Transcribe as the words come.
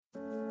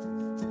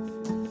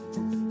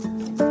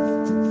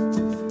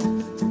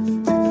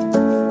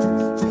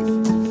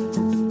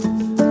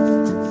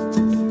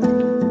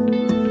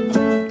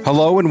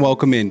Hello and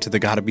welcome into the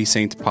Gotta Be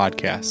Saints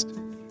podcast.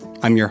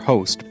 I'm your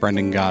host,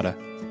 Brendan Gotta.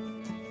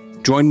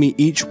 Join me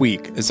each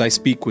week as I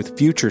speak with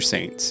future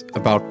saints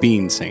about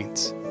being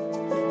saints.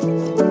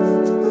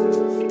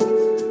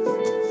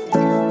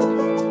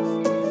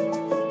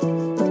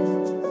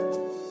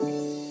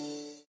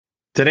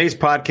 Today's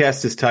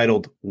podcast is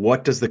titled,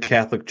 What Does the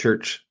Catholic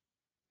Church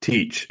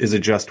Teach is a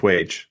Just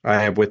Wage?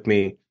 I have with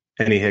me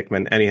Ennie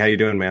Hickman. Ennie, how you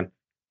doing, man?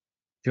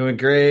 Doing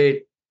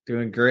great.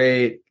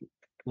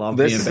 Love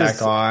being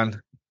back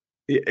on.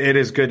 It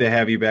is good to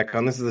have you back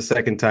on. This is the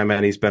second time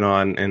Ennie's been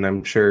on, and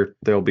I'm sure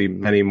there'll be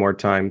many more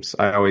times.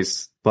 I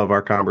always love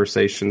our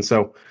conversation.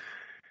 So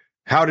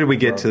how did we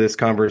get to this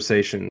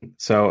conversation?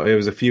 So it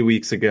was a few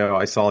weeks ago.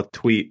 I saw a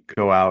tweet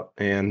go out,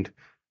 and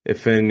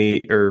if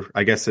any, or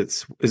I guess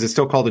is it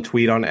still called a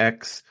tweet on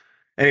X?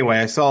 Anyway,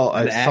 I saw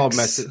a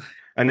message.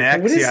 An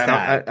X, what is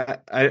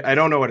that? I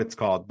don't know what it's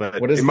called,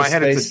 but what is in my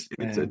head it's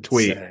a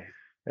tweet.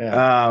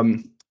 Yeah.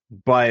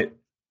 But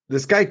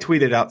this guy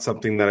tweeted out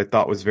something that I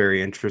thought was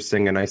very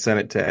interesting, and I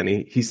sent it to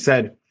Ennie. He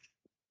said,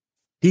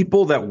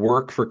 people that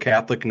work for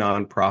Catholic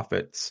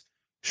nonprofits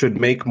should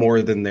make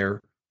more than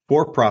their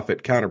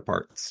for-profit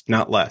counterparts,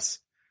 not less.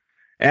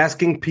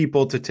 Asking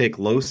people to take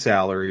low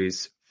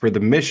salaries for the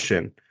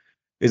mission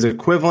is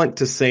equivalent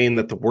to saying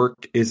that the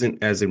work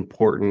isn't as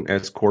important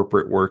as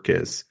corporate work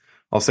is.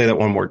 I'll say that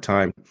one more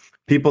time.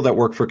 People that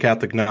work for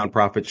Catholic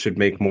nonprofits should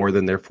make more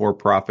than their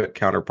for-profit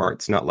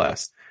counterparts, not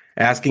less.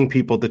 Asking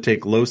people to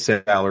take low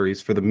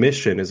salaries for the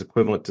mission is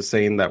equivalent to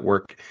saying that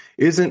work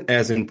isn't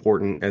as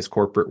important as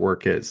corporate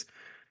work is.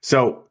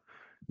 So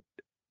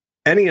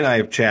Ennie and I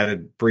have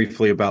chatted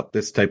briefly about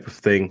this type of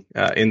thing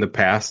in the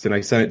past, and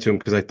I sent it to him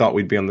because I thought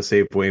we'd be on the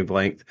same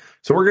wavelength.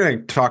 So we're going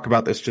to talk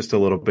about this just a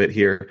little bit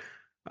here.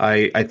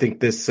 I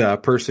think this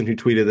person who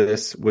tweeted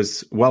this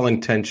was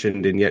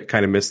well-intentioned and yet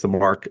kind of missed the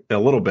mark a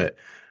little bit.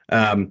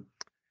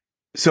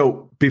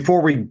 So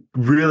before we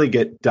really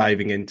get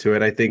diving into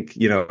it, I think,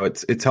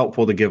 it's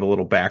helpful to give a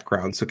little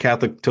background. So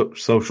Catholic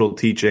social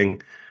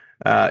teaching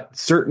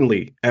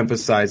certainly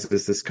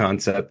emphasizes this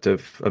concept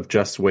of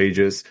just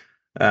wages.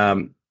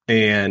 And,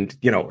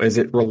 as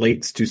it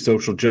relates to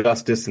social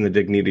justice and the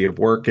dignity of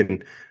work.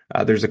 And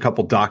there's a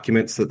couple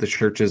documents that the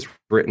church has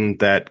written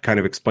that kind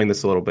of explain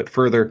this a little bit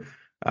further.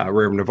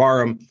 Rerum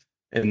Novarum.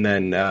 And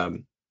then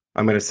I'm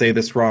going to say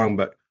this wrong,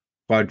 but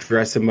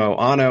Quadragesimo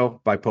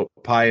Anno by Pope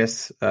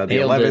Pius the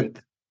 11th.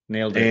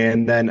 Nailed it.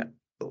 And then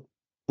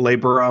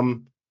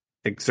Laborum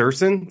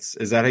Exercens.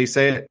 Is that how you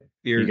say it?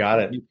 You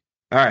got it.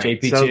 All right.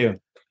 JP2. So,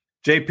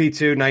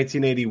 JP2,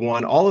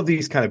 1981. All of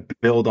these kind of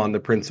build on the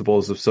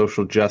principles of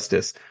social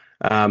justice.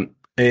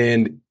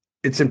 And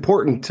it's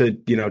important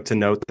to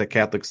note that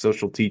Catholic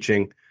social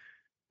teaching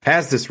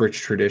has this rich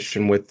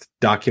tradition with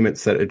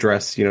documents that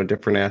address,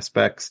 different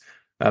aspects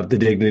of the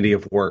dignity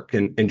of work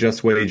and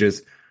just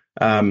wages.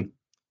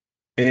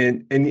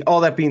 And all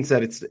that being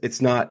said,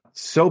 it's not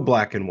so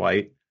black and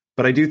white,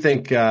 but I do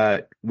think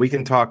we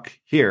can talk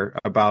here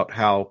about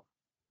how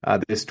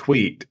this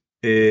tweet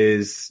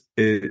is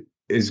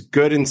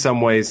good in some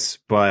ways,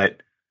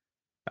 but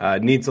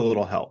needs a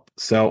little help.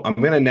 So I'm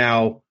going to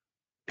now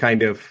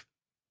kind of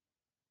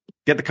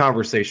get the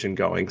conversation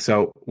going.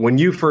 So when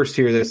you first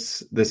hear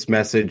this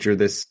message or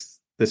this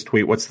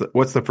tweet, what's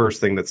the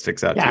first thing that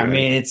sticks out to you? I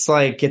mean, it's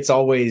like, it's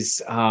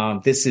always,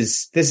 this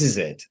is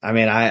it. I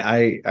mean,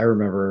 I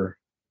remember,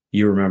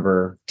 you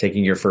remember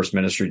taking your first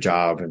ministry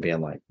job and being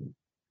like,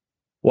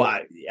 well,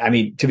 I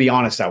mean, to be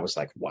honest, I was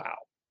like, wow,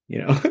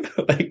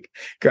 like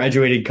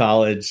graduating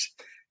college,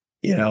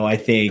 I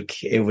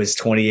think it was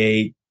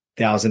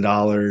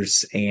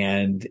 $28,000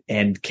 and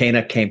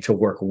Kana came to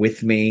work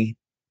with me.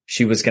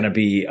 She was going to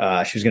be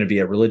a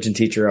religion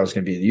teacher. I was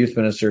going to be the youth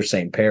minister,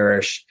 same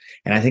parish.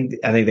 And I think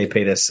they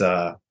paid us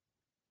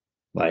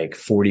like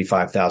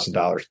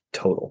 $45,000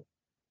 total.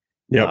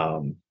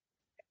 Yeah.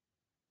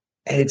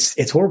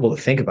 It's horrible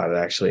to think about it,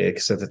 actually,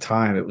 because at the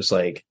time it was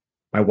like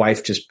my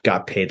wife just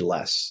got paid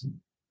less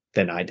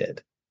than I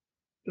did.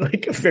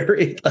 Like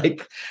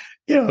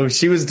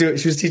she was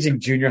teaching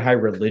junior high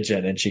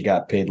religion and she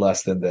got paid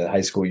less than the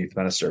high school youth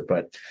minister,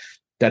 but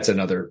that's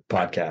another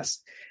podcast.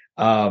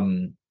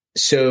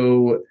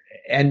 So,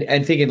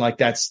 and thinking like,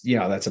 that's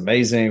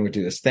amazing. We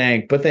do this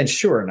thing, but then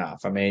sure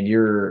enough, I mean,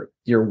 you're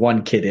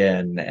one kid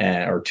in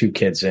or two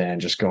kids in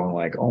just going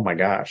like, oh my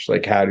gosh,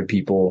 like how do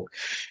people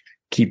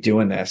keep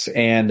doing this?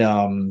 And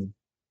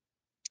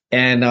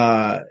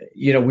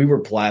we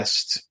were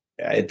blessed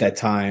at that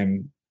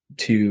time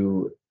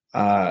to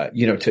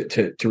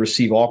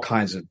receive all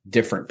kinds of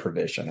different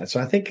provision. And so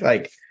I think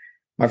like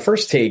my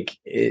first take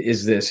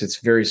is this, it's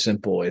very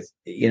simple. It's,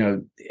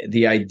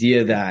 the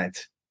idea that,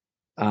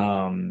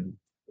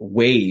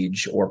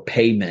 wage or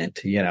payment,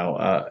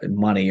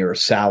 money or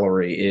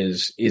salary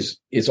is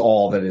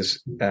all that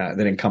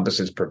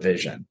encompasses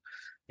provision,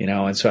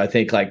 and so I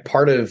think like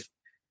part of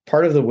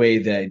the way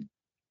that,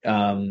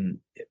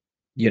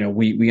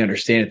 we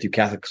understand it through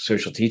Catholic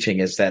social teaching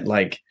is that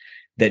like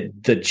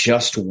that the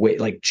just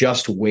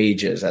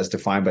wages as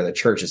defined by the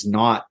church is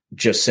not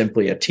just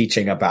simply a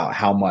teaching about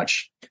how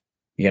much,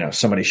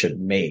 somebody should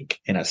make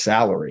in a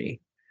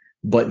salary,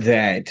 but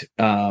that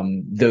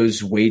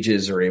those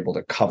wages are able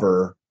to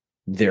cover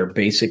their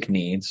basic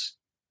needs.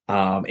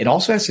 It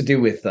also has to do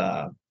with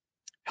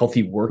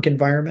healthy work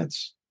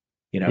environments,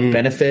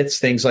 benefits,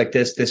 things like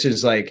this. This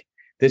is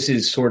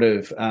sort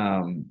of,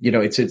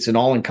 it's an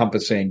all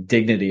encompassing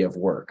dignity of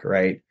work,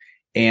 right?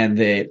 And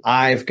that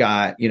I've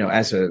got,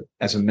 as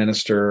a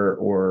minister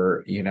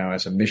or,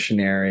 as a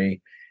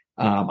missionary,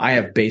 I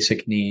have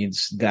basic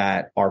needs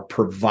that are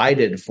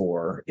provided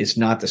for is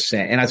not the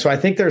same. And so I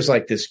think there's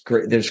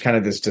there's kind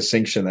of this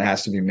distinction that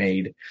has to be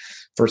made.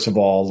 First of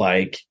all,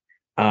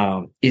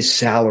 is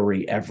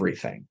salary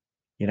everything?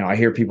 I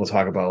hear people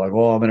talk about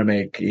well, I'm going to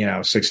make,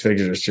 6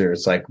 figures this year.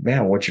 It's like,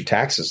 man, what's your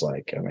taxes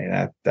like? I mean,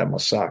 that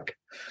must suck,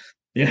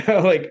 or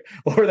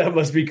that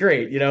must be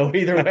great,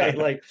 either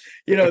way,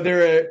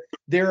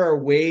 there are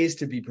ways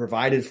to be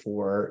provided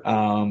for,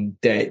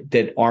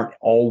 that aren't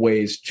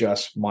always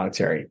just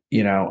monetary,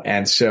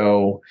 and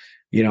so,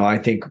 I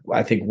think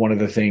one of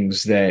the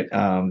things that,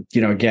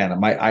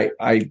 again,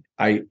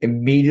 I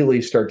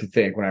immediately start to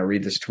think when I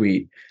read this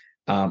tweet,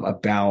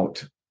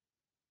 about,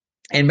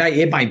 and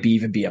it might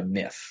even be a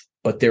myth,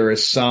 but there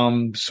is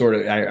some sort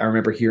of, I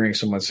remember hearing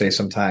someone say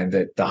sometime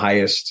that the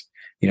highest,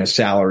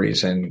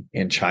 salaries in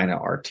China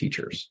are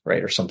teachers,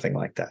 right? Or something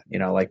like that,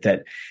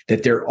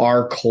 that there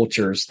are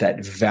cultures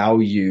that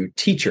value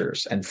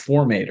teachers and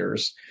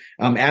formators,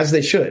 as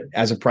they should,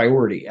 as a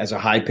priority, as a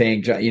high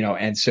paying,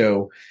 and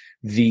so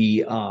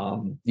the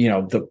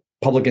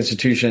public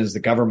institutions,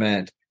 the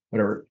government,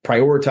 whatever,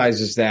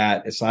 prioritizes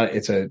that. It's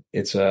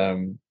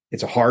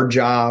a hard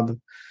job.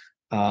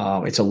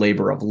 It's a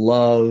labor of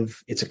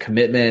love. It's a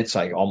commitment. It's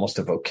like almost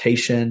a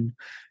vocation,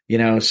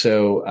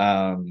 so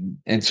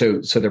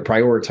they're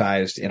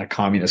prioritized in a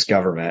communist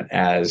government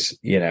as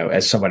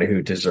somebody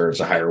who deserves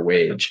a higher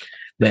wage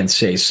than,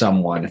 say,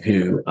 someone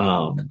who,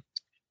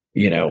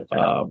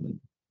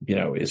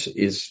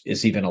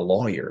 is even a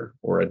lawyer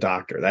or a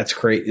doctor. That's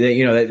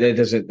crazy.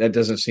 That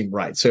doesn't seem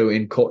right. So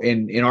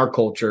in our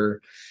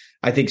culture,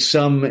 I think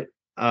some,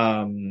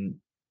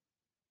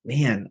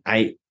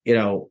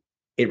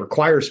 it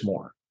requires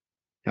more.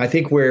 I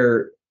think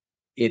where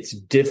it's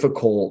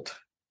difficult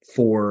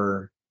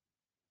for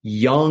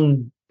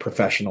young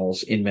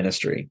professionals in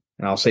ministry,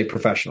 and I'll say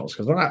professionals,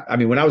 because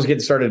when I was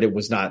getting started, there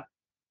was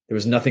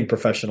nothing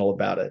professional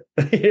about it.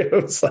 It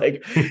was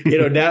like,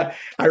 now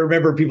I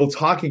remember people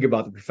talking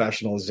about the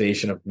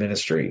professionalization of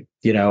ministry,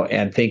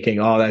 and thinking,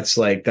 oh,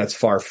 that's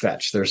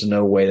far-fetched. There's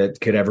no way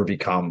that could ever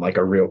become like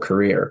a real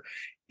career.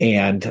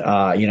 And,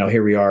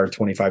 here we are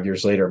 25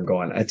 years later, I'm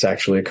going, it's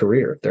actually a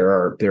career. There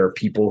are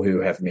people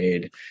who have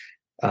made,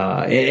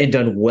 and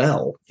done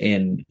well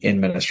in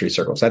ministry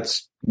circles.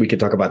 We could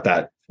talk about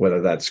that,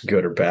 whether that's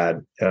good or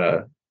bad,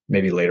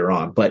 maybe later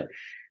on. But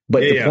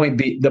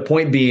the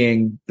point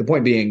being,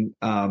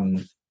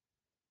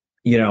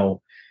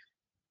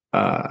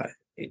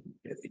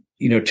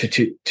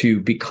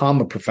 to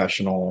become a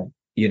professional,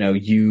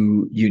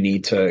 you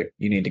need to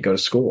go to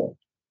school.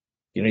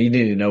 You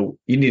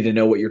need to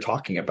know what you're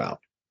talking about.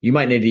 You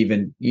might need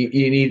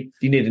you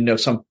need to know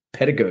some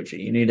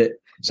pedagogy. You need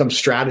some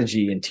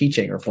strategy in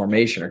teaching or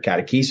formation or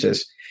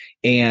catechesis.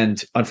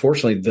 And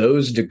unfortunately,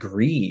 those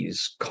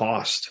degrees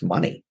cost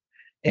money.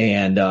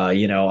 And,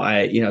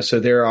 so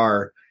there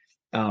are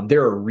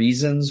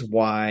reasons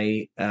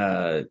why,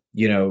 I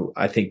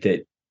think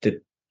that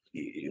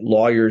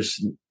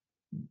lawyers,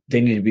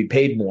 they need to be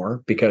paid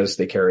more because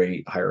they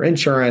carry higher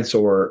insurance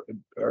or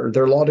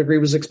their law degree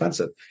was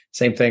expensive.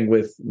 Same thing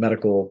with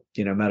medical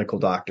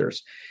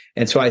doctors.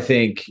 And so I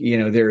think,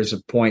 there's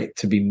a point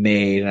to be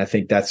made. And I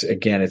think that's,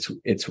 again,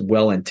 it's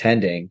well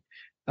intending.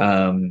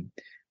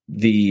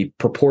 The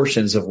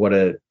proportions of what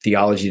a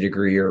theology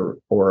degree or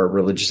a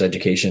religious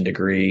education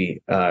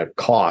degree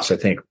costs. I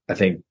think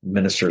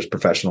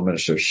professional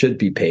ministers should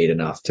be paid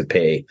enough to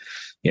pay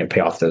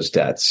off those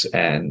debts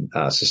and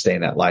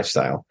sustain that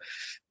lifestyle.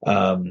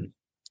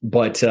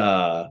 But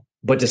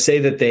to say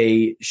that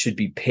they should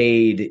be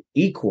paid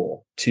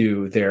equal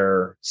to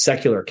their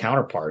secular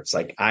counterparts,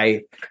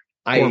 or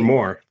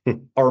more,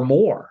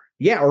 more,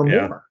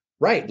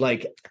 right?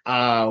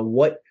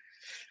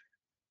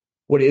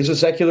 What is a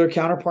secular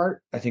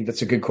counterpart? I think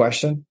that's a good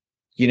question.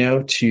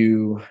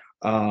 To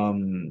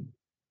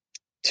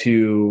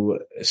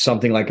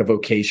something like a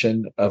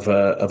vocation of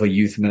a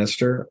youth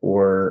minister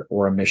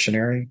or a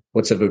missionary.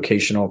 What's a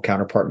vocational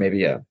counterpart?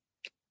 Maybe a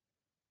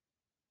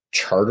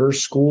charter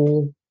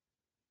school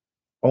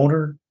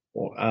owner,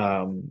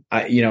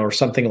 or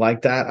something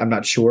like that. I'm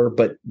not sure,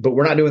 but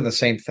we're not doing the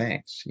same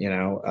things.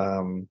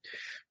 We're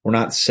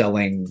not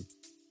selling.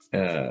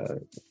 I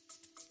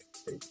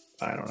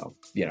don't know.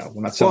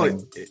 We're not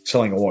selling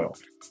oil.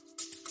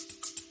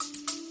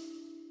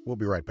 We'll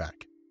be right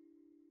back.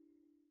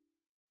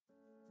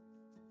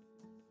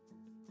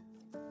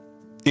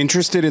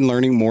 Interested in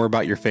learning more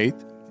about your faith?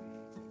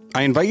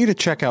 I invite you to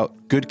check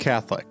out Good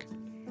Catholic.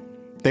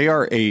 They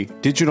are a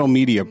digital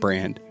media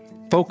brand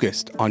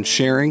focused on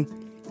sharing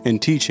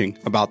and teaching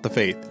about the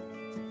faith.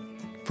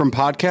 From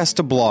podcasts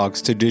to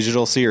blogs to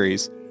digital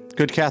series,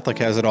 Good Catholic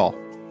has it all.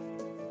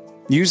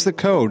 Use the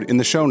code in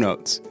the show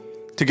notes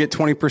to get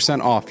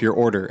 20% off your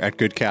order at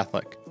Good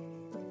Catholic.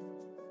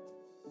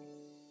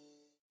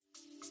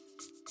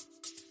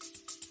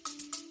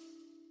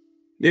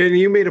 Yeah,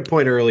 you made a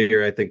point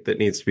earlier, I think, that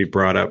needs to be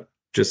brought up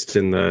just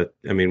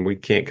we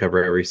can't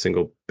cover every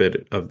single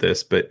bit of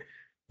this, but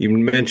you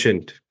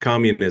mentioned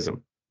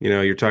communism.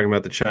 You're talking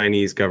about the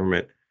Chinese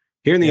government.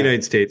 Here in the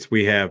United States,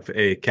 we have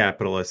a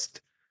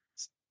capitalist,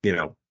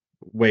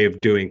 way of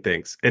doing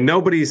things. And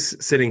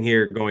nobody's sitting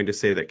here going to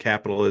say that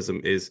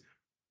capitalism is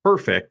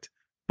perfect,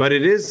 but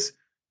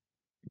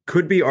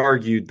could be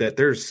argued that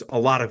there's a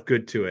lot of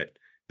good to it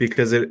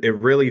because it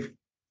really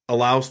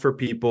allows for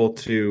people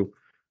to,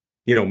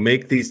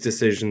 make these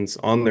decisions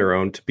on their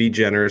own, to be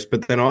generous,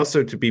 but then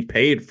also to be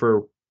paid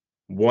for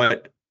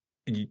what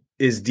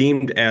is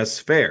deemed as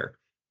fair.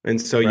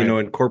 And so, Right.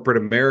 In corporate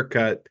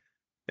America,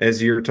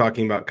 as you're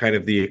talking about kind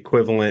of the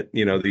equivalent,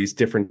 these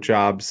different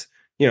jobs,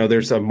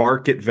 there's a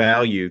market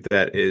value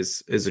that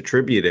is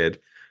attributed.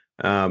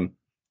 And,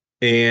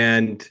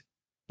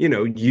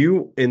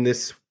 you in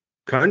this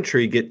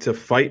country get to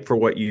fight for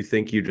what you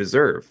think you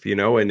deserve,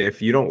 and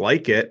if you don't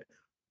like it,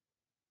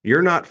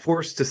 you're not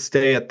forced to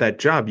stay at that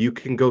job. You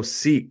can go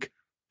seek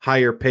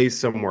higher pay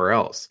somewhere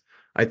else.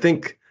 I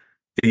think,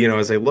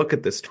 as I look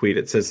at this tweet,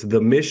 it says the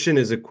mission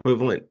is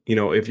equivalent.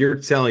 If you're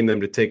telling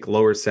them to take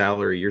lower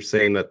salary, you're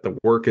saying that the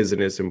work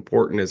isn't as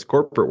important as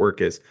corporate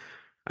work is.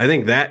 I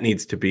think that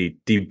needs to be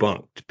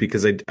debunked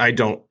because I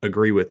don't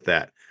agree with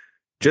that.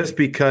 Just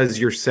because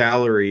your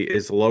salary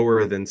is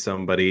lower than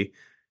somebody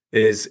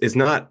is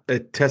not a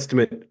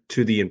testament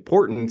to the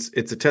importance.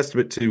 It's a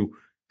testament to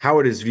how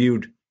it is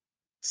viewed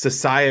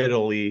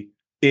societally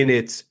in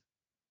its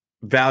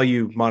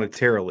value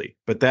monetarily.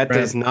 But that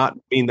does not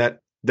mean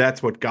that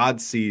that's what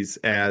God sees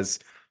as,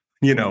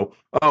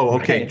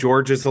 okay,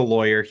 George is a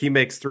lawyer. He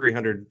makes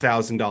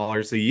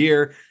 $300,000 a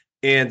year.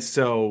 And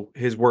so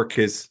his work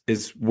is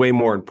way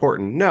more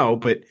important. No,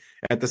 but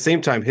at the same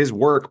time, his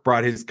work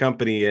brought his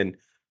company in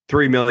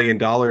 $3 million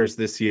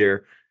this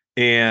year.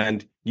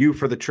 And you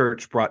for the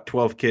church brought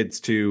 12 kids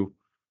to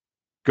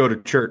go to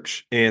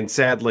church. And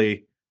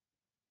sadly,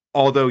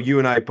 although you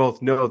and I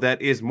both know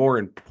that is more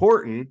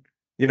important,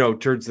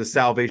 towards the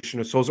salvation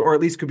of souls, or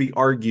at least could be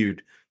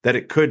argued that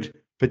it could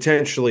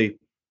potentially,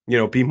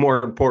 be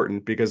more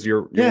important because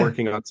you're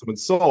working on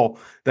someone's soul.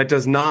 That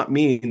does not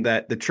mean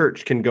that the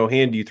church can go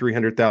hand you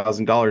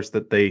 $300,000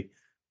 that they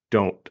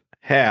don't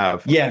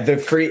have. Yeah,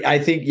 I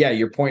think,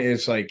 your point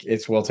is like,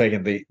 it's well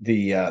taken.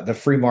 The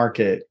free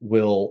market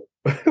will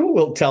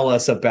tell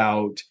us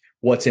about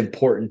what's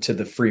important to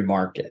the free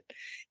market.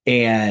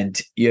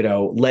 And,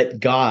 let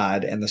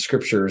God and the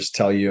scriptures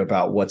tell you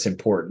about what's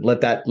important.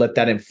 Let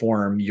that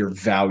inform your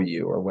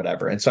value or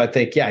whatever. And so I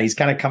think, he's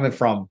kind of coming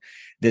from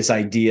this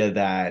idea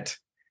that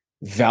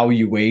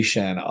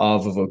valuation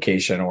of a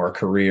vocation or a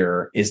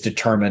career is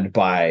determined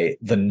by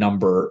the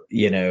number,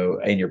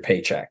 in your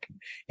paycheck.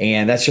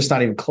 And that's just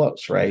not even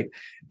close, right?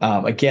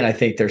 Again, I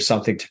think there's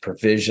something to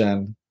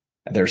provision.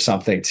 There's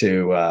something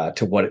to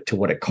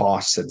what it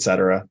costs, et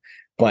cetera.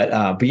 But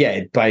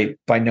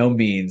by no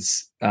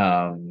means,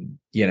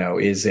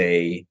 is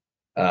a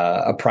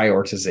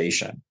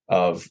prioritization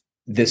of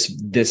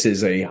this. This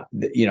is a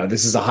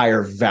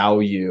higher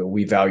value.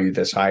 We value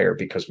this higher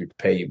because we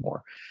pay you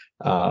more.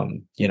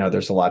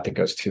 There's a lot that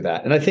goes to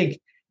that. And I think,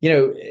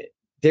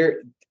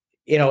 there,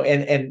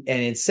 and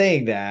in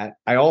saying that,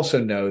 I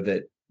also know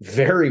that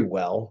very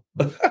well,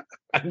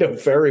 I know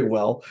very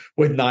well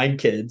with 9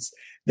 kids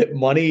that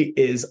money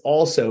is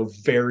also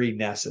very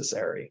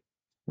necessary.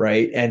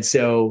 Right. And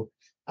so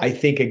I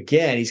think,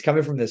 again, he's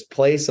coming from this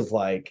place of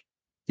like,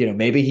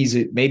 maybe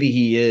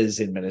he is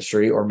in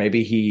ministry, or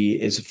maybe he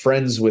is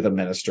friends with a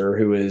minister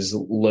who is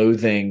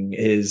loathing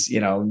his,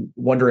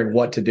 wondering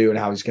what to do and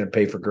how he's going to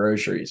pay for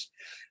groceries.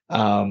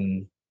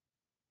 There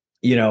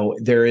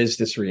is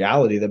this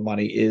reality that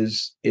money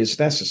is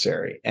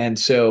necessary. And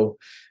so,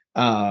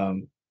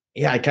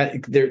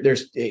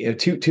 there's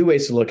two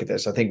ways to look at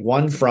this. I think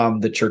one from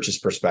the church's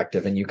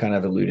perspective, and you kind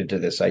of alluded to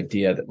this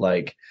idea that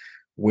like,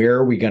 where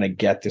are we going to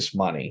get this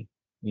money?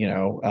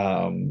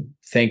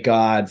 Thank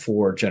God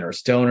for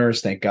generous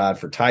donors. Thank God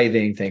for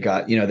tithing. Thank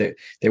God, that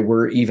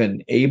we're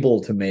even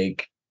able to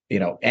make,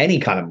 any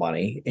kind of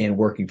money in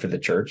working for the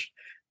church.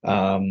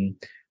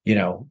 I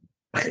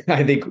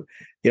think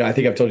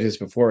I've told you this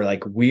before,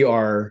 like we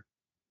are,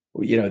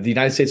 the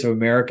United States of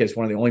America is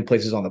one of the only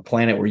places on the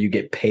planet where you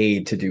get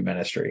paid to do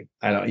ministry.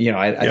 I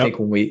think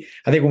when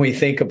we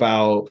think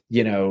about,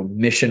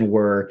 mission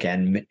work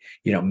and,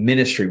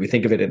 ministry, we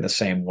think of it in the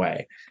same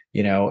way,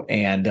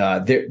 and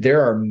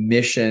there are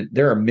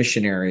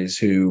missionaries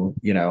who,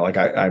 like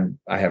I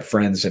have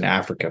friends in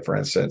Africa, for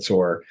instance,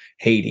 or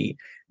Haiti,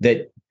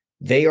 that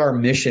they are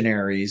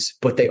missionaries,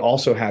 but they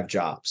also have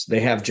jobs. They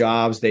have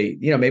jobs. They,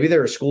 maybe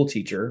they're a school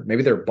teacher.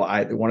 Maybe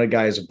one of the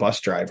guys is a bus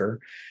driver.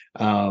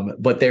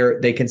 But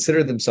they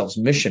consider themselves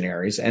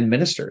missionaries and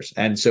ministers.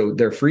 And so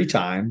their free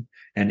time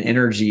and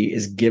energy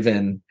is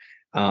given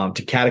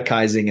to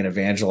catechizing and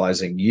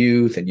evangelizing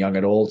youth and young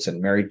adults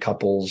and married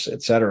couples,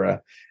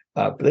 etc.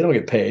 But they don't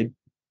get paid.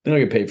 They don't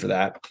get paid for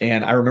that.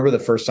 And I remember the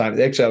first time,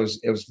 actually,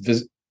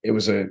 it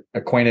was a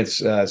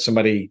acquaintance,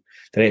 somebody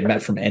that I had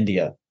met from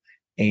India,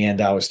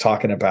 and I was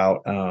talking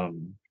about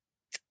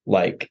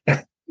like,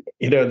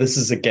 this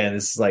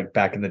is like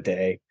back in the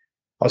day.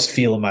 I was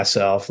feeling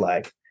myself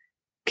like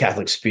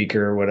Catholic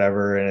speaker or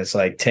whatever, and it's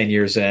like 10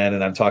 years in,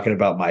 and I'm talking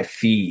about my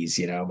fees,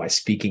 my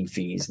speaking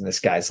fees, and this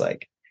guy's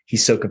like,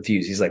 he's so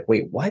confused. He's like,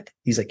 wait, what?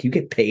 He's like, you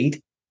get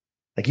paid?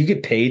 Like, you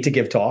get paid to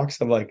give talks?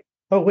 I'm like,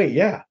 oh, wait,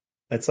 yeah.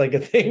 That's like a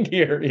thing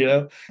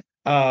here,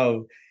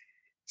 So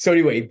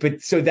anyway,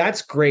 so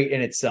that's great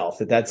in itself,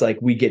 that's like,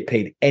 we get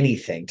paid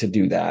anything to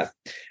do that.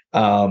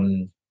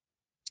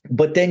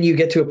 But then you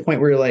get to a point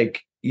where you're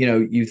like,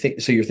 you think,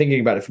 so you're thinking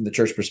about it from the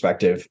church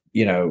perspective,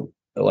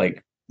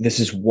 like, this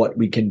is what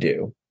we can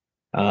do.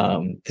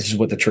 This is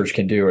what the church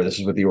can do, or this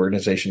is what the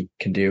organization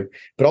can do.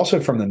 But also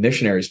from the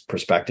missionary's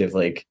perspective,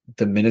 like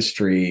the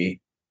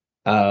ministry,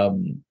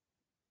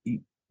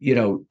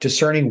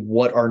 discerning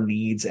what our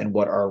needs and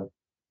what our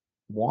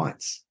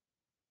wants.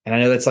 And I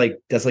know that's like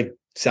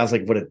sounds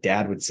like what a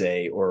dad would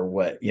say, or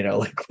what,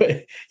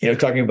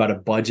 talking about a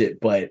budget,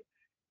 but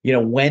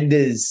when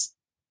does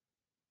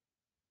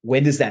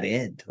that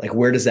end? Like,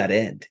 where does that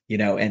end?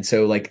 And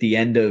so like the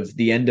end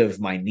of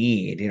my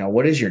need,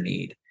 what is your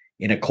need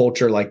in a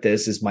culture like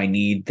this? Is my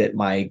need that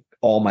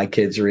all my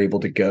kids are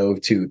able to go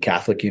to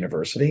Catholic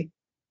university?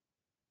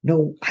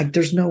 No,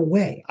 there's no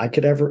way I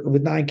could ever,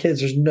 with 9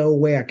 kids, there's no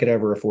way I could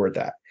ever afford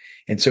that.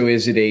 And so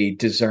is it a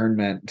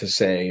discernment to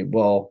say,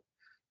 well,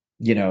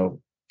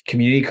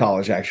 community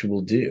college actually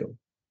will do,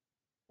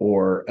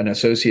 or an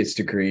associate's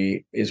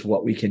degree is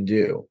what we can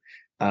do?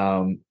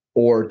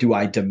 Or do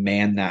I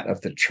demand that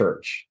of the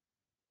church?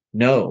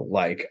 No,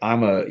 like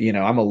I'm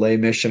a lay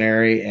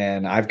missionary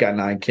and I've got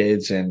 9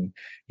 kids, and,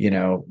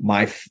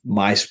 my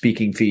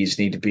speaking fees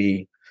need to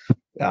be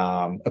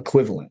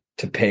equivalent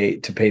to pay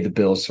the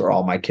bills for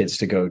all my kids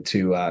to go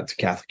to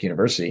Catholic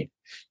university.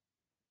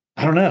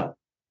 I don't know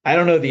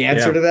the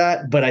answer to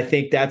that, but I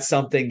think that's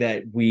something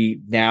that we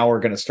now are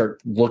going to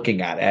start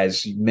looking at,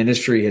 as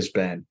ministry has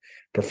been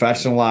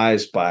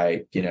professionalized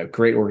by,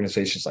 great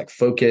organizations like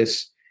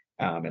Focus,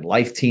 and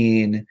Life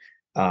Teen,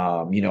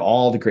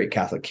 all the great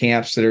Catholic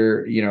camps that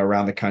are,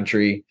 around the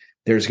country.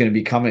 There's going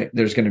to come a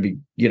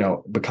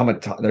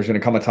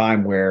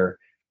time where,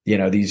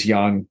 these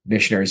young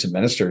missionaries and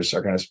ministers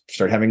are going to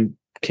start having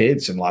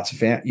kids, and lots of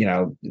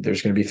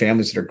there's going to be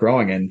families that are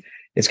growing, and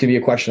it's going to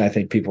be a question I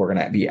think people are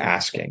going to be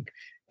asking.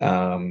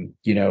 When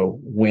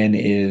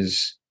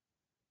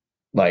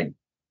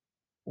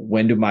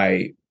do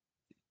my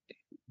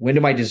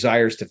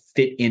desires to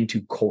fit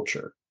into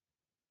culture?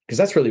 Because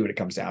that's really what it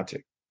comes down to.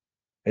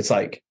 It's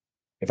like,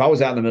 if I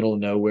was out in the middle of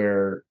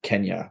nowhere,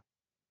 Kenya,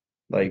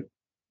 like,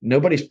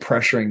 nobody's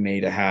pressuring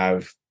me to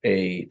have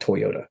a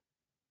Toyota.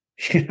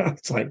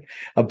 It's like,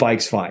 a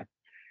bike's fine.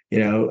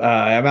 I'm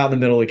out in the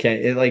middle of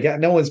Kenya. Like,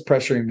 no one's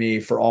pressuring me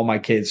for all my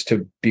kids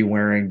to be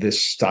wearing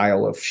this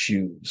style of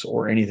shoes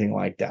or anything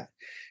like that.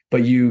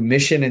 But you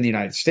mission in the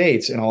United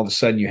States, and all of a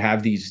sudden you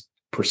have these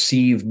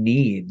perceived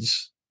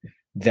needs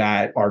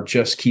that are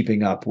just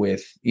keeping up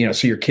with,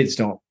 so your kids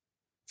don't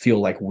feel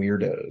like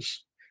weirdos.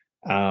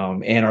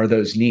 And are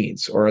those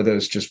needs, or are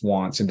those just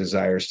wants and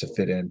desires to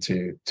fit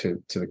into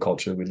to the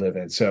culture we live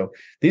in? So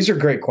these are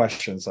great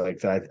questions, like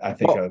that I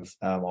think of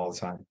all the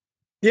time.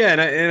 Yeah,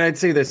 and I'd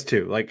say this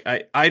too. Like,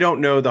 I don't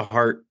know the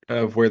heart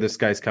of where this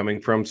guy's coming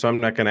from, so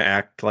I'm not going to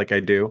act like I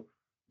do.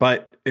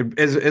 But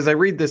as I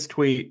read this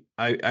tweet,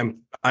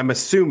 I'm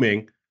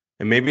assuming,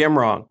 and maybe I'm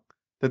wrong,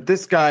 that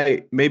this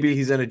guy, maybe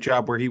he's in a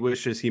job where he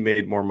wishes he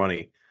made more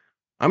money.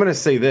 I'm going to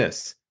say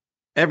this: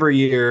 every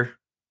year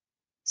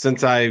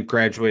since I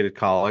graduated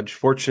college,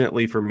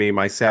 fortunately for me,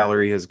 my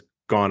salary has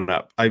gone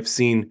up. I've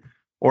seen,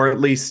 or at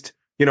least,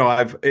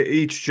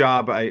 each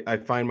job I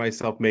find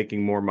myself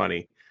making more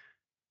money.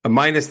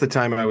 Minus the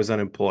time I was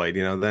unemployed,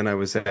 then I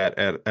was at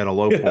a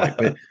low point.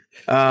 But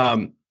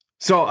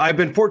so I've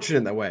been fortunate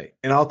in that way.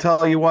 And I'll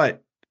tell you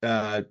what,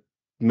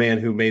 man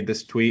who made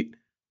this tweet,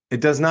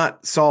 it does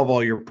not solve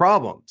all your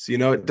problems.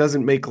 It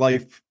doesn't make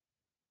life,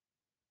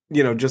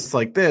 just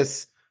like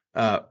this,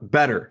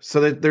 better. So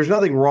that there's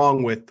nothing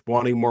wrong with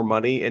wanting more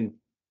money, and,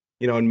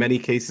 in many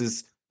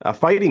cases,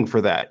 fighting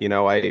for that.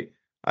 I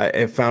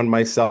have found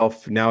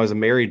myself now as a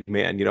married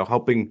man,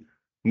 helping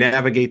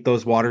navigate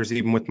those waters,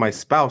 even with my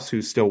spouse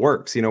who still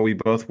works. We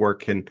both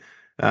work, and,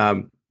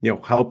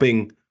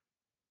 helping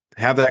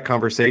have that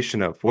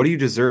conversation of, what do you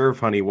deserve,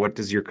 honey? What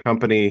does your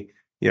company,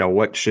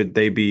 what should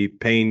they be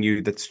paying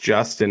you that's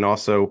just, and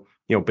also,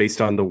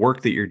 based on the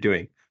work that you're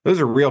doing. Those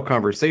are real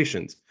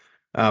conversations.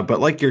 But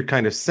like you're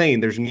kind of saying,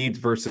 there's needs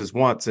versus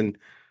wants. And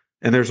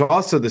there's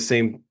also the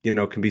same,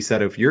 can be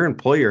said if your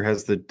employer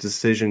has the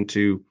decision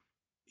to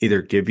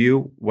either give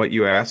you what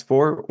you ask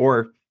for,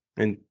 or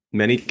in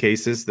many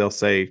cases, they'll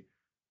say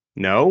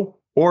no,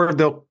 or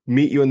they'll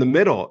meet you in the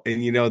middle.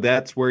 And,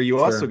 that's where you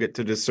also get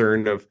to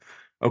discern of,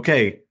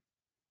 okay,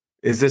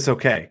 is this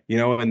okay?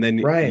 And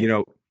then, right.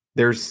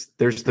 there's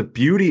the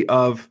beauty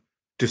of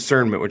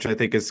discernment, which I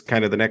think is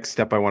kind of the next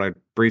step I want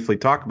to briefly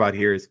talk about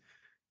here is,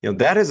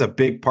 that is a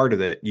big part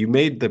of it. You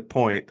made the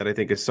point that I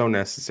think is so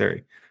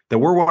necessary, that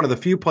we're one of the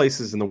few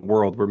places in the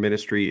world where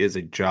ministry is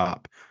a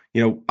job.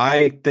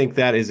 I think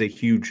that is a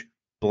huge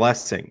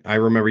blessing. I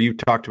remember you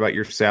talked about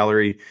your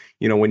salary,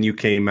 when you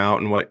came out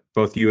and what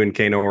both you and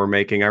Kano were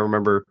making. I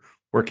remember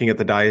working at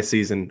the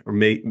diocese and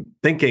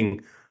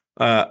thinking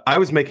I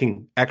was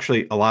making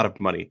actually a lot of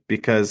money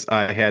because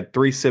I had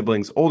three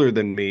siblings older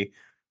than me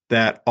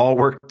that all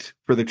worked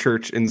for the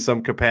church in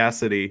some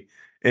capacity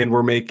and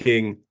were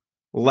making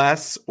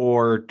less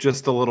or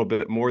just a little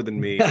bit more than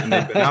me. And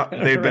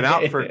they'd been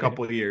out for a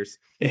couple of years.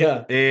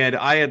 Yeah. And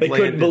they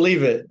couldn't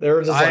believe it. They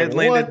were just I had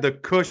landed the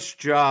cush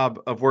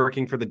job of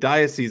working for the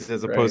diocese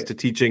as opposed to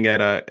teaching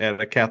at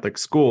a Catholic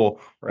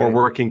school or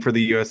working for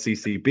the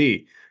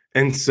USCCB.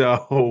 And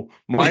so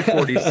my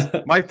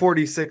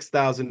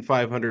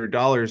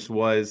 $46,500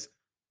 was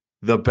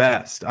the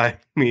best. I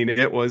mean,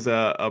 it was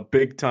a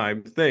big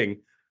time thing.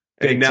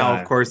 And now,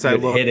 of course, I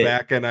look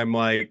back and I'm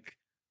like,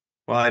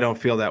 well, I don't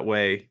feel that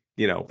way,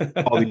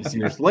 all these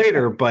years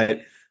later.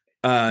 But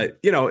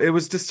it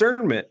was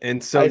discernment,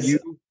 and so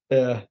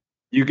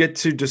you get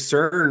to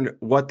discern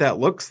what that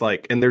looks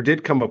like. And there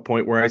did come a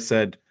point where I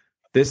said,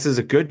 "This is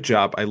a good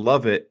job. I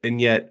love it," and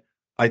yet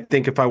I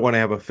think if I want to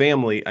have a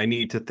family, I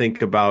need to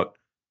think about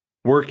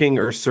working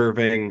or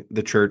serving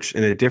the church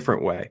in a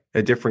different way,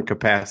 a different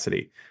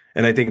capacity.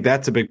 And I think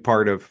that's a big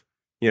part of,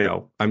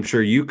 I'm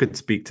sure you could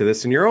speak to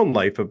this in your own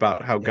life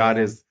about how God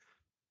has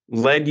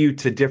led you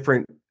to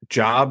different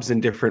jobs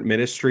and different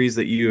ministries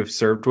that you have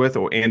served with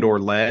or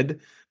led.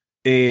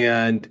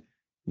 And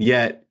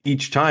yet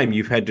each time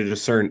you've had to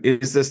discern,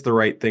 is this the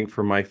right thing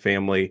for my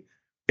family?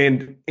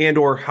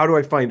 Or how do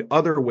I find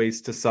other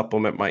ways to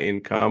supplement my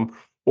income?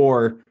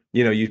 Or,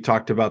 you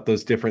talked about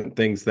those different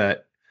things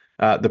that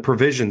the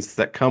provisions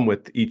that come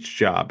with each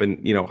job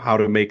and, how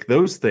to make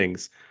those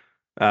things,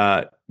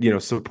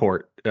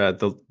 support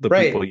the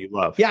people you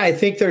love. Yeah. I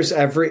think there's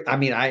I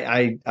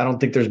don't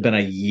think there's been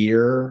a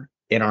year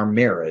in our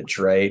marriage,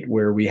 right,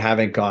 where we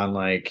haven't gone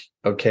like,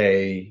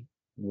 okay,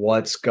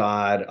 what's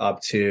God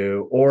up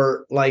to?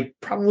 Or like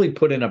probably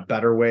put in a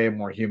better way, a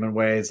more human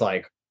way. It's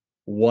like,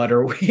 what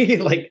are we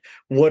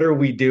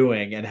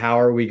doing and how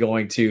are we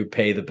going to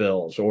pay the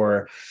bills?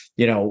 Or,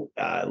 a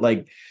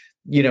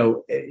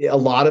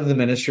lot of the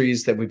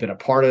ministries that we've been a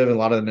part of, a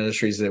lot of the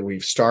ministries that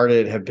we've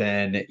started have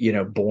been,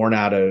 born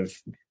out of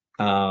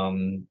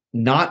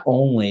not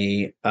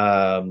only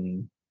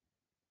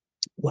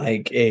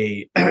like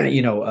a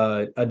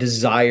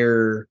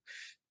desire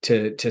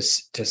to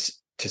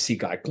see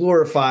God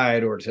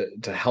glorified or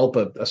to help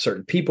a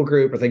certain people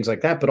group or things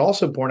like that, but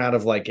also born out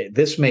of like,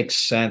 this makes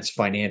sense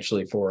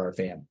financially for our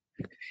family.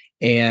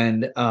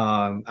 And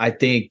I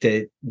think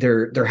that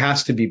there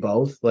has to be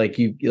both, like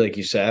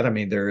you said. I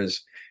mean, there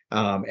is,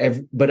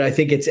 but I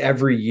think it's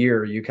every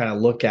year you kind of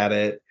look at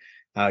it.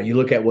 You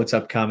look at what's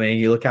upcoming.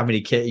 You look how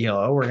many kids.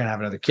 We're gonna have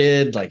another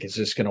kid. Like, is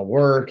this gonna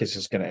work? Is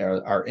this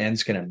our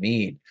end's gonna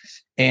meet?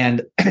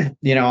 And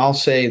I'll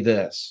say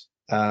this: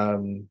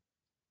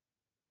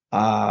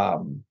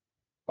 our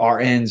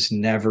ends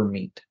never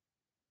meet,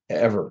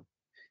 ever.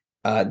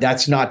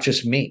 That's not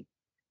just me.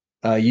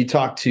 You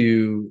talk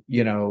to,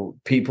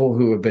 people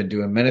who have been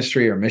doing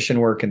ministry or mission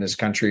work in this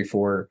country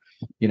for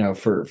a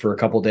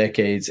couple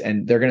decades,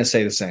 and they're going to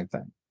say the same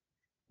thing.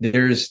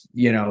 There is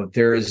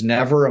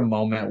never a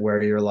moment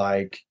where you're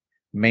like,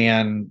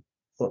 man,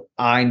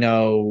 I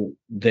know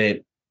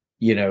that,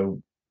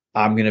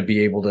 I'm going to be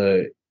able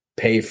to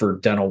pay for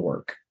dental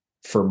work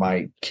for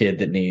my kid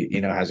that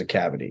has a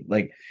cavity.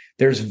 Like,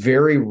 there's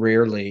very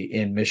rarely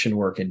in mission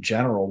work in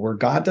general where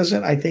God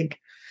doesn't, I think,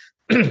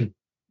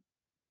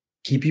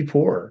 keep you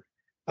poor.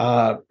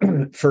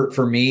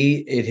 For me,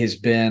 it's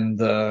been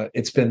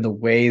the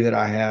way that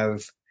I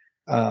have,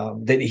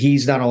 that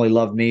he's not only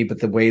loved me, but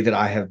the way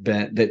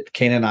that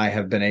Kane and I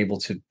have been able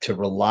to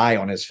rely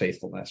on his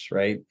faithfulness.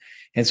 Right.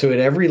 And so at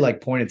every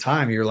point in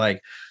time, you're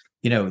like,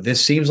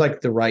 this seems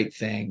like the right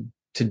thing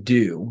to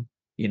do,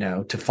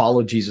 to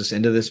follow Jesus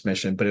into this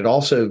mission. But it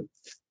also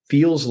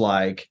feels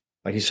like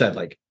you said,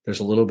 like there's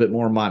a little bit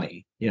more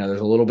money,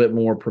 there's a little bit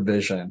more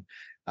provision.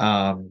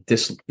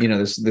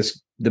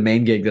 The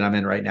main gig that I'm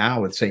in right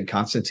now with St.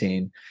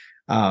 Constantine,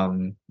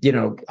 I'm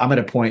at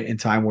a point in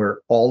time where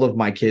all of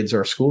my kids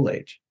are school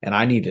age and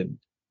I needed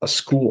a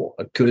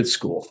good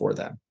school for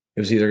them. It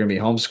was either going to be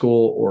homeschool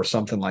or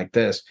something like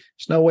this.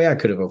 There's no way I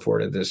could have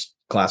afforded this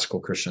classical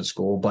Christian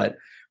school, but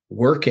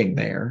working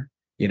there,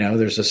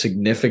 there's a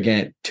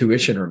significant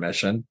tuition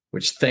remission,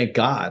 which thank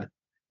God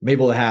I'm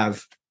able to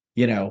have,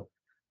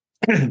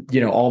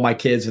 all my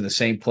kids in the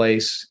same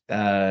place,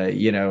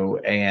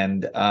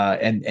 and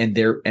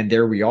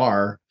there we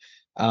are,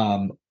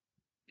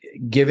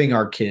 giving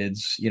our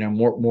kids,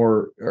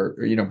 more, or,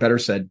 better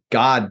said,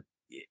 God,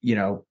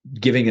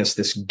 giving us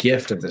this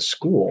gift of this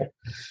school,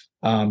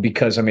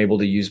 because I'm able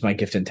to use my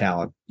gifts and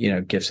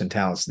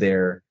talents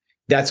there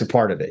that's a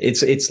part of it.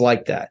 It's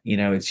like that,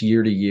 it's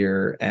year to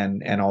year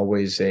and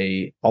always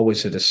a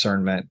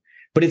discernment,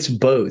 but it's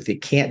both.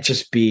 It can't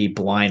just be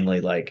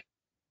blindly like,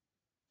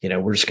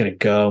 we're just going to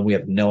go. We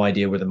have no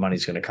idea where the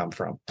money's going to come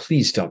from.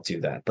 Please don't do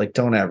that. Like,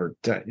 don't ever,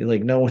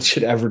 like, no one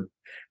should ever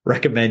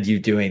recommend you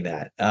doing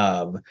that.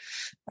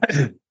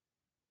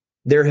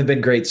 There have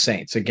been great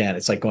saints. Again,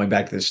 it's like going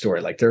back to the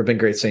story. Like, there have been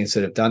great saints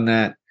that have done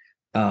that.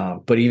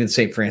 But even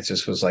St.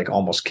 Francis was like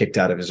almost kicked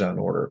out of his own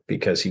order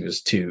because he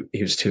was too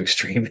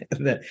extreme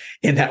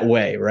in that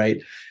way.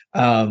 Right.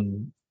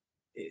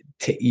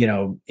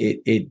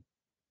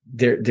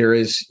 There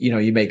is,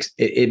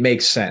 it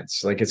makes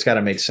sense. Like, it's got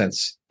to make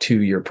sense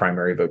to your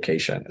primary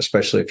vocation,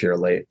 especially if you're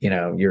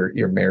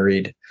you're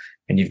married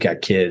and you've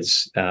got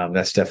kids.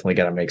 That's definitely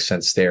got to make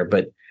sense there.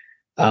 But,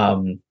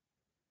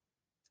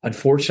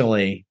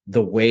 unfortunately,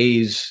 the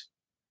ways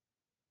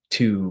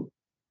to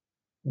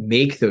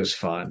make those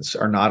funds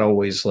are not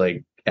always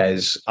like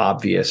as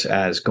obvious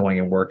as going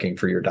and working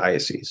for your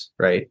diocese,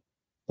 right?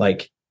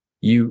 Like,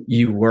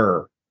 you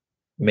were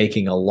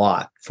making a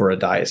lot for a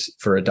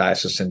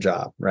diocesan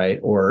job, right?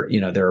 Or,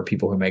 there are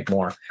people who make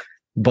more,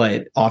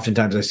 but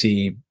oftentimes I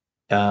see,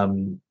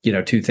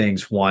 two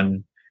things.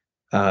 One,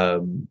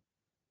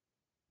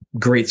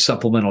 great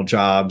supplemental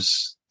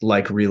jobs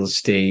like real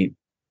estate,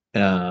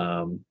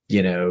 MLMs,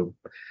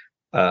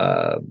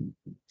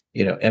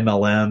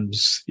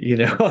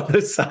 on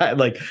the side,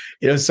 like,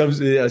 some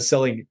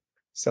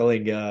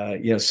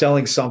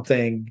selling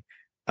something,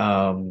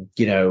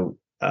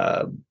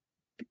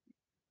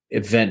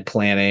 event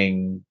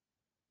planning,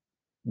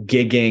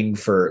 gigging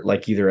for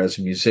like either as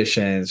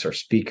musicians or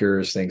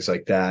speakers, things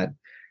like that.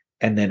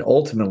 And then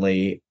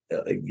ultimately,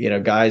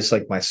 guys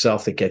like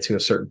myself that get to a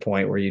certain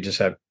point where you just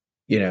have,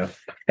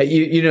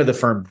 the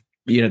firm,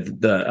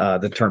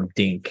 the term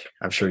DINK.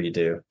 I'm sure you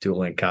do.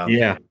 Dual income.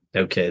 Yeah.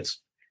 No kids.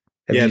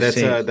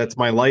 That's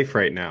my life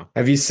right now.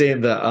 Have you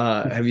seen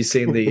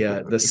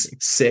the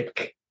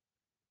SICK,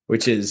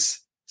 which is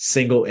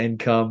single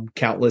income,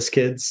 countless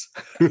kids?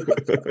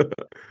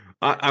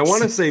 I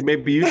want to say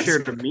maybe you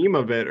shared a meme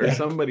of it or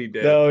somebody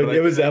did. No,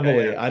 it was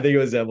Emily. I think it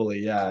was Emily.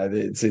 Yeah,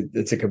 it's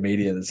a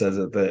comedian that says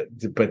it.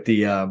 But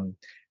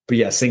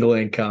yeah, single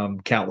income,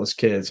 countless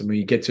kids. I mean,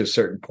 you get to a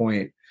certain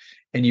point,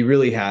 and you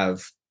really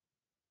have.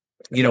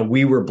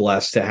 We were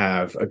blessed to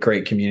have a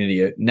great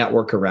community, a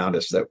network around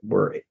us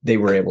they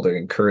were able to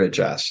encourage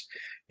us,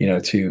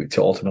 to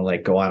ultimately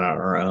go on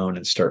our own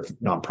and start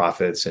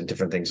nonprofits and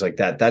different things like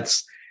that.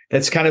 That's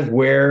kind of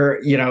where,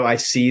 I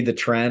see the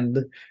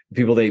trend.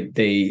 People, they'll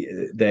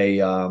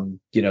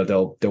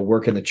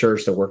work in the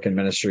church, they'll work in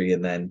ministry.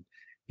 And then,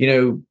 if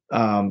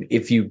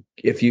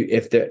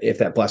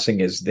that blessing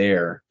is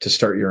there to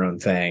start your own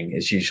thing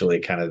is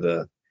usually kind of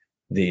the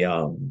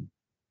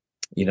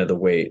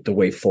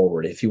way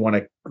forward if you want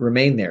to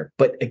remain there.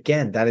 But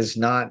again, that is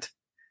not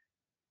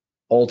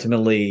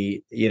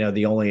ultimately,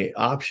 the only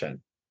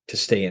option to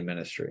stay in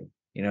ministry.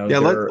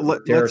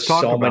 Let's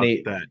talk about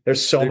that.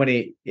 There's so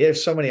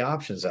many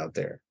options out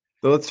there.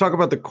 So let's talk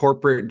about the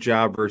corporate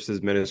job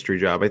versus ministry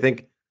job. I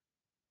think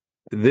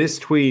this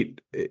tweet,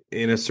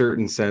 in a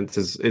certain sense,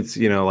 it's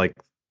like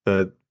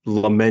the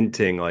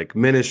lamenting, like,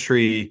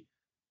 ministry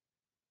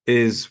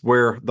is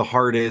where the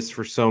heart is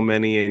for so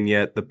many, and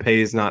yet the pay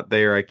is not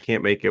there. I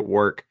can't make it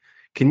work.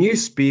 Can you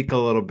speak a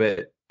little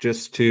bit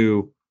just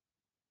to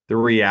the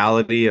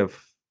reality of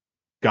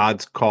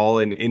God's call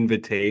and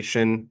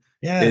invitation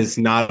is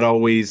not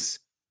always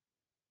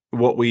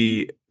what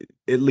we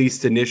at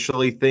least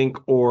initially think,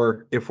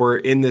 or if we're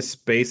in this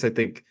space, I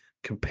think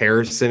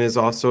comparison is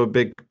also a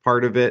big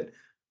part of it.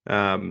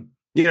 You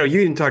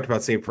even talked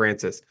about St.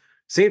 Francis.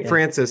 St.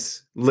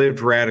 Francis lived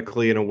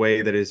radically in a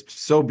way that is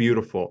so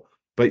beautiful,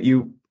 but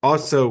you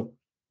also,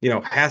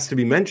 has to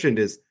be mentioned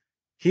is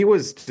he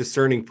was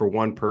discerning for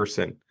one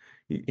person.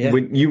 Yeah.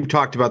 When you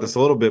talked about this a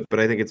little bit, but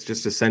I think it's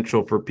just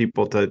essential for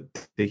people to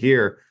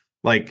hear,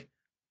 like,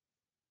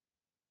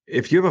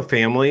 if you have a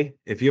family,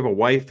 if you have a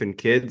wife and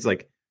kids,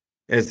 like,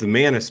 as the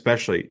man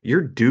especially,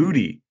 your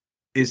duty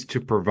is to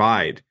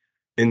provide.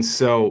 And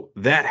so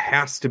that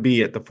has to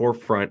be at the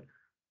forefront.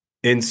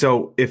 And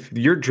so if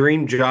your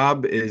dream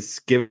job is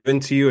given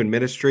to you in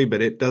ministry,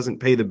 but it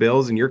doesn't pay the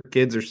bills and your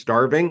kids are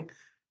starving,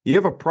 you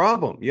have a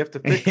problem. You have to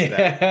fix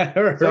that.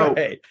 Right. So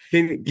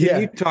can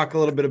you talk a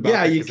little bit about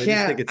that? You can't. I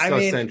just think it's so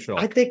essential.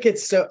 I think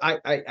it's so.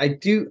 I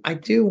do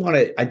want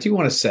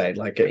to say,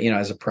 like,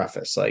 as a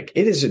preface, like,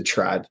 it is a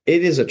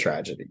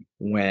tragedy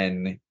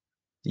when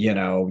you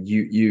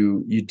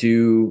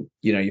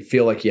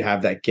feel like you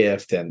have that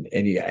gift,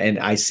 and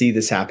I see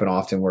this happen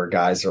often where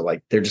guys are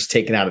like, they're just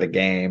taken out of the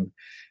game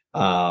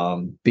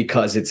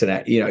because it's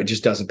it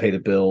just doesn't pay the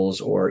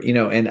bills, or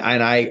and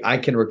I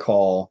can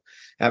recall.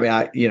 I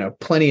mean,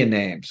 plenty of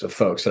names of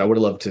folks that I would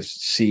have loved to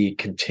see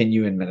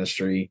continue in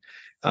ministry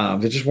that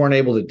just weren't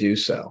able to do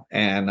so.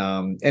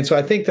 And so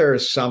I think there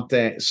is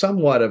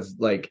somewhat of,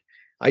 like,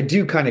 I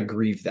do kind of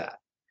grieve that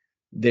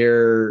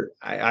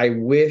I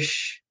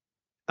wish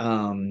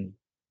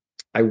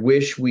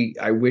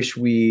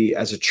we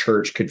as a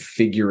church could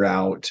figure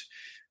out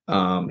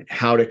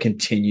how to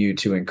continue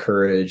to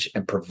encourage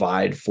and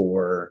provide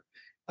for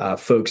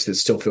folks that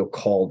still feel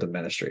called to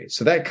ministry.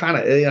 So that kind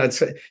of,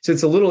 it's a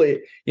little,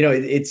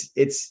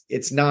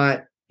 it's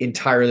not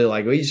entirely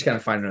like, well, you just got to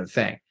find another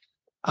thing.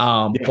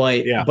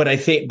 But I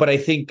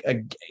think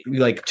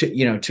like to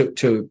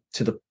the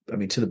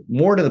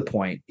more to the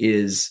point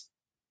is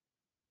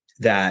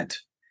that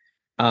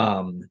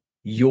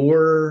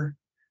your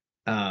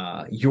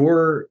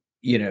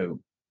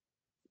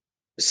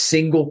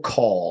single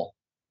call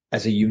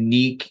as a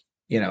unique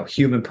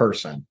human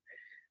person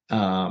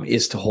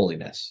is to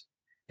holiness.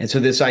 And so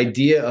this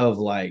idea of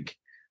like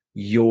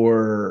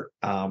your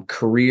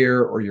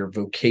career or your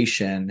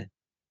vocation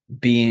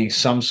being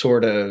some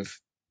sort of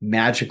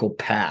magical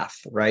path,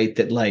 right?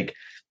 That like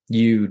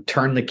you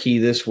turn the key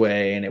this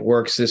way and it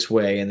works this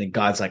way. And then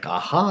God's like,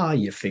 aha,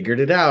 you figured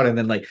it out. And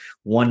then like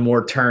one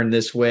more turn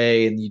this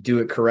way and you do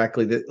it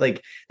correctly. That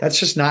like, that's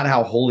just not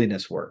how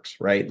holiness works,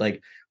 right?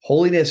 Like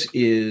holiness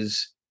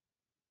is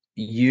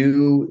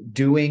you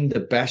doing the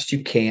best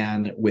you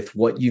can with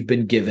what you've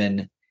been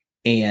given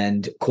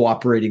and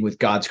cooperating with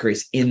God's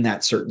grace in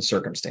that certain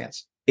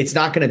circumstance. It's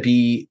not going to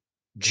be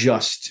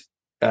just,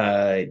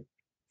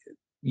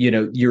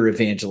 your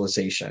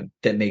evangelization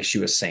that makes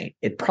you a saint.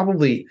 It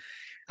probably,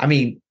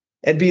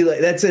 it'd be like,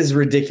 that's as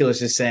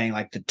ridiculous as saying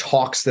like the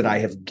talks that I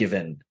have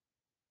given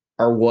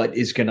are what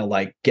is going to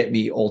like get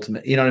me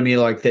ultimate, you know what I mean?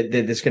 Like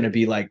that's going to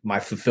be like my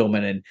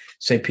fulfillment. And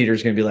St.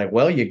 Peter's going to be like,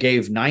 well, you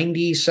gave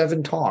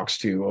 97 talks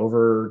to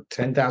over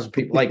 10,000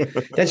 people. Like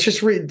that's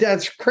just,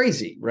 that's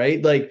crazy,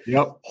 right? Like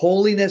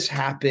holiness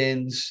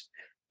happens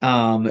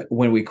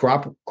when we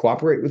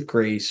cooperate with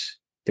grace,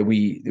 that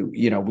we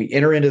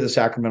enter into the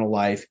sacramental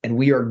life and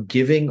we are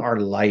giving our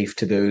life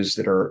to those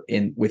that are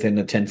within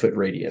the 10-foot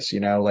radius,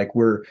 like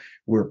we're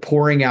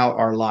pouring out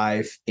our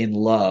life in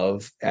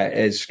love,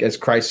 as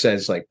Christ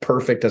says, like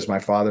perfect as my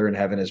Father in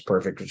heaven is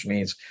perfect, which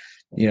means,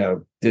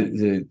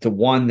 the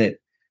one that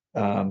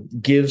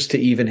gives to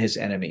even his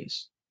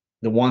enemies,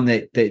 the one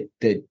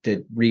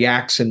that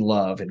reacts in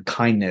love and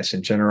kindness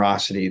and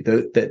generosity,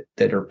 that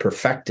are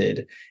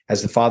perfected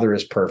as the Father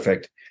is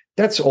perfect.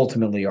 That's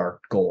ultimately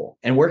our goal.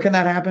 And where can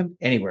that happen?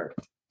 Anywhere.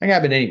 It can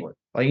happen anywhere.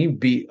 Like you can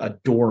be a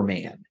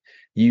doorman.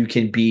 You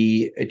can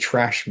be a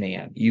trash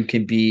man. You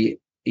can be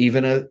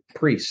even a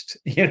priest,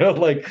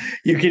 like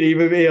you can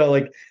even be,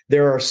 like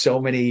there are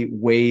so many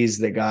ways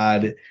that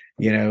God,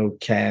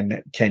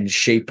 can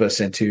shape us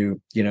into,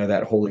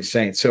 that holy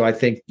saint. So I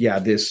think,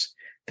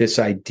 this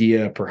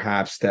idea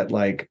perhaps that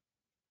like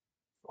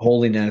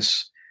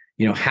holiness,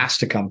 has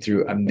to come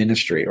through a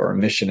ministry or a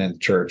mission in the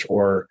church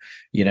or,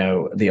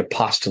 the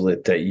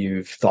apostolate that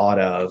you've thought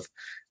of,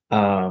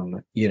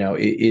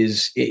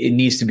 it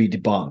needs to be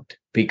debunked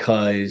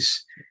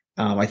because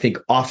I think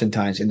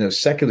oftentimes in those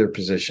secular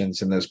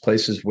positions, in those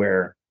places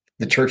where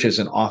the church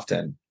isn't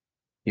often,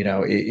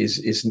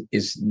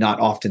 is not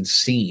often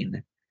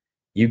seen,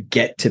 you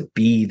get to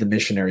be the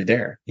missionary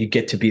there. You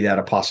get to be that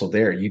apostle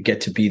there. You get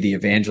to be the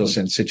evangelist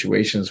in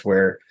situations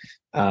where,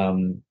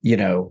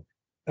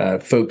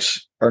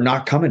 folks are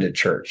not coming to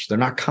church. They're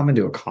not coming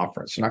to a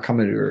conference. They're not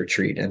coming to a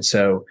retreat. And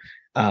so,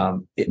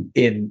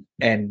 again,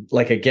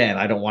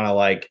 I don't want to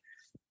like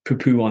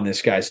poo-poo on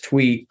this guy's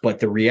tweet, but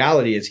the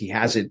reality is he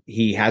has it,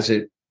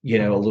 a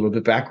little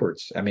bit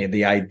backwards. I mean,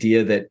 the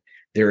idea that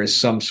there is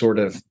some sort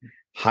of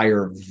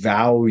higher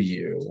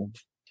value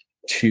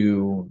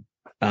to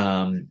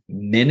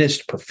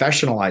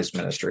professionalized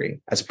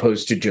ministry as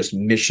opposed to just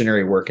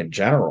missionary work in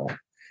general.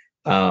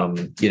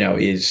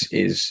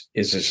 Is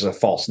just a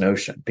false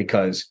notion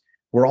because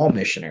we're all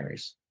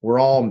missionaries. We're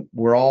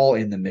all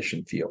in the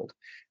mission field.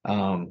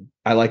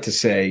 I like to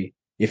say,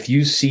 if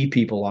you see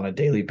people on a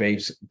daily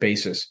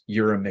basis,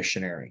 you're a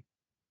missionary.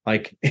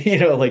 Like,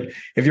 like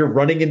if you're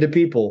running into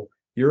people,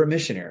 you're a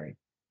missionary.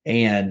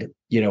 And,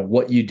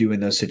 what you do in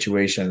those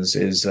situations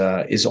is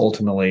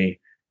ultimately,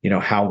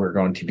 how we're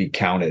going to be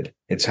counted.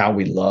 It's how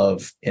we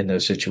love in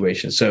those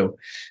situations. So,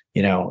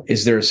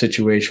 is there a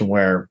situation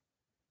where,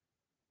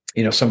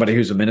 somebody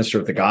who's a minister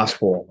of the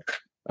gospel,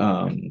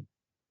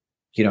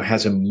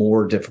 has a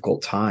more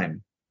difficult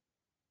time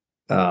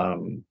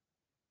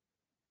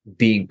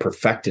being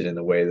perfected in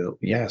the way that,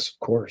 yes, of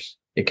course,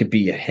 it could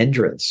be a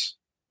hindrance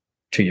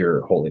to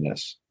your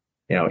holiness,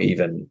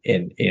 even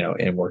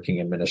in working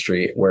in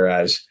ministry.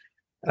 Whereas,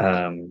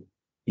 a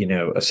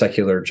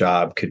secular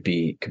job could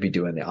be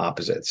doing the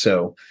opposite.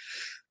 So,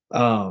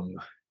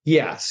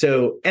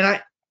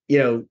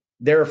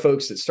 there are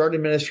folks that start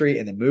in ministry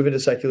and then move into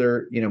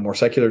secular, more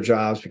secular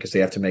jobs because they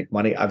have to make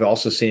money. I've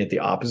also seen it the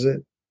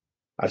opposite.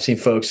 I've seen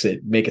folks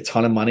that make a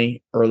ton of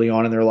money early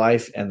on in their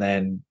life, and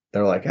then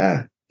they're like,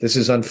 this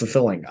is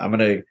unfulfilling. I'm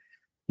going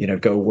to,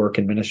 go work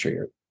in ministry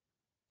or,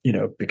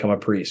 become a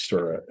priest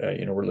or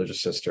a,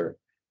 religious sister.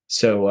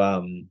 So,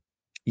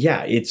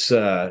 it's,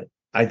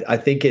 I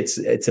think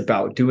it's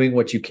about doing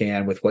what you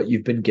can with what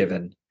you've been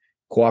given,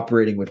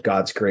 cooperating with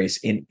God's grace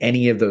in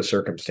any of those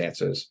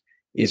circumstances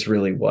is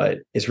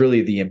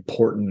really the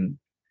important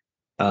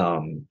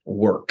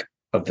work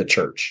of the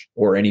church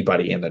or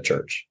anybody in the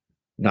church.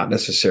 not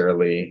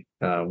necessarily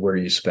where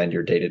you spend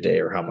your day to day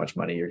or how much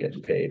money you're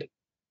getting paid.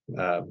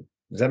 Does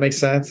that make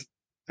sense?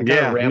 I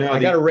got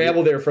to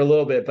ramble there for a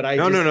little bit, but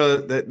no.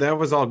 That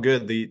was all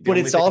good. But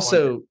it's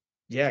also,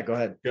 yeah, go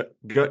ahead.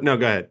 Go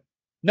ahead.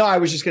 No, I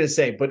was just going to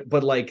say,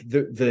 but like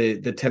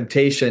the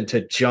temptation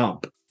to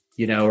jump,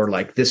 or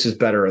like this is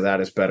better or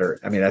that is better.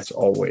 I mean, that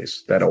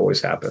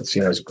always happens.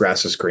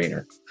 Grass is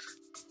greener.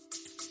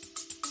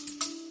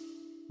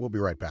 We'll be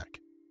right back.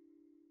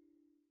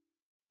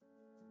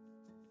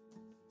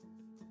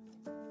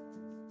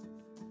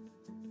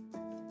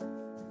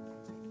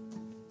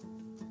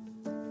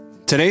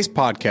 Today's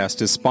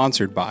podcast is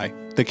sponsored by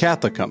The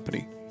Catholic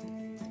Company.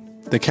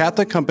 The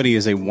Catholic Company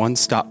is a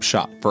one-stop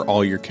shop for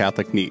all your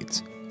Catholic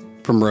needs.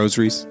 From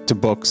rosaries to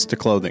books to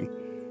clothing,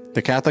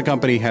 The Catholic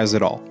Company has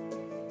it all.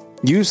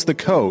 Use the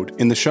code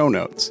in the show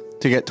notes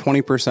to get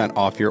 20%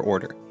 off your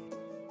order.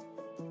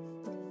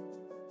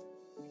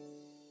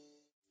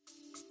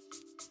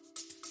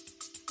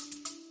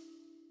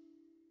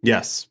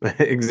 Yes,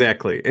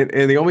 exactly.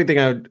 And the only thing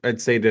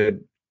I'd say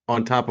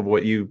on top of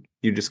what you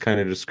just kind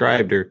of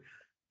described or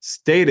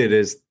stated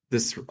is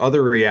this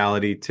other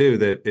reality too,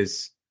 that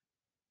is,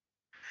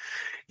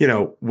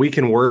 we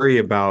can worry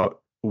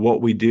about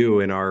what we do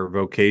in our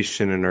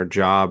vocation and our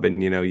job.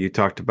 And, you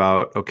talked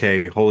about,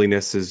 okay,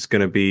 holiness is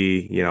going to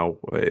be,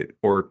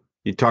 or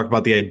you talked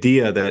about the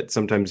idea that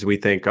sometimes we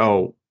think,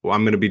 oh, well,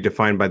 I'm going to be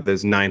defined by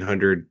those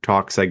 900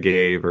 talks I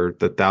gave or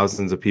the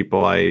thousands of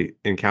people I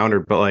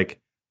encountered. But like,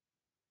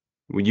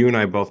 you and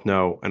I both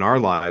know in our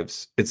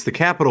lives, it's the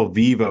capital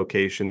V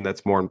vocation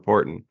that's more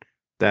important.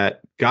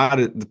 That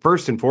God,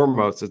 first and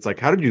foremost, it's like,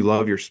 how did you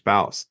love your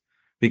spouse?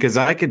 Because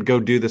I could go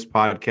do this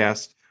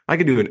podcast. I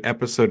could do an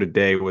episode a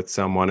day with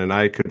someone and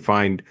I could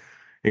find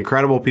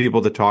incredible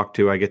people to talk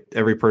to. I get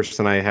every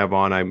person I have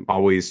on, I'm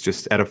always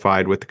just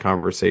edified with the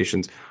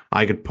conversations.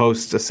 I could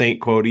post a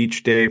saint quote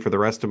each day for the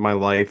rest of my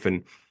life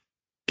and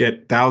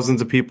get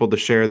thousands of people to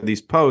share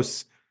these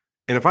posts.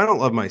 And if I don't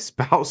love my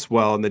spouse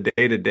well in the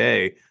day to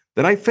day,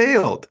 then I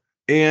failed.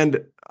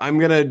 And I'm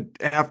going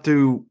to have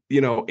to,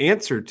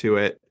 answer to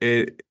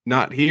it,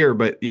 not here,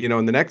 but,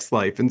 in the next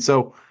life. And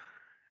so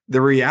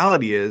the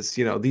reality is,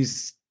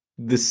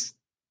 this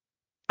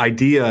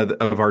idea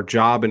of our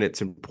job and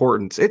its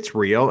importance, it's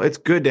real. It's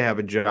good to have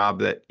a job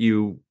that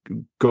you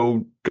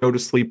go to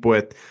sleep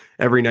with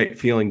every night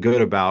feeling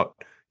good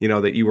about,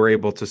 that you were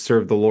able to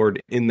serve the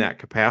Lord in that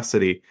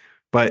capacity.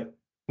 But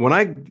when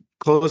I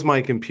close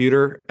my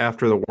computer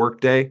after the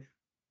workday,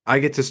 I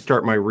get to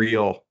start my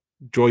real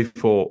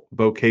joyful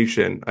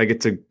vocation. I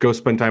get to go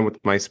spend time with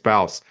my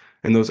spouse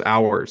and those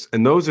hours.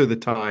 And those are the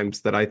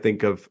times that I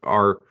think of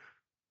are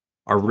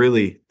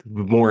really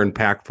more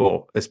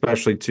impactful,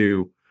 especially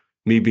to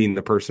me being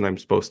the person I'm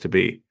supposed to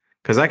be.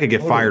 Because I could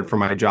get fired from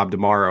my job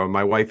tomorrow and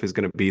my wife is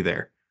going to be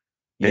there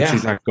and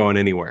she's not going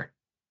anywhere.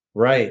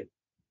 Right.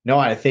 No,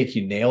 I think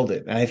you nailed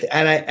it. And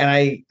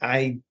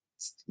I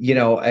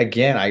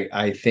again,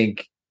 I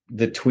think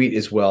the tweet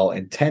is well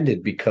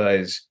intended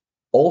because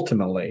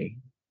ultimately,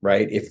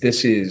 right, if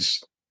this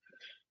is,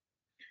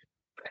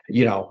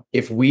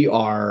 if we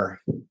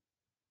are,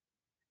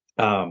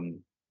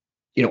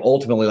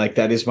 ultimately, like,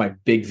 that is my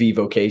big V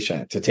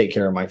vocation, to take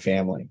care of my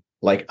family.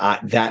 Like,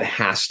 that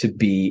has to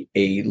be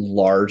a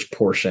large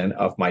portion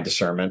of my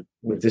discernment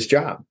with this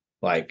job.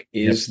 Like,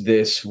 is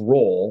this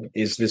role,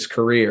 is this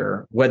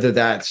career, whether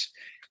that's,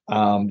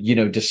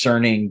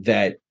 discerning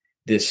that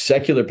this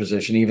secular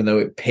position, even though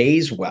it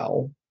pays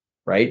well,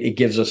 right, it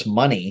gives us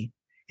money,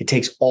 it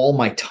takes all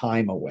my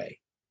time away.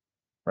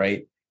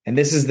 Right. And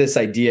this is this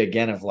idea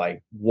again of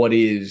like, what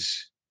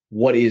is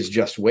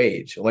just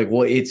wage? Like,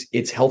 well,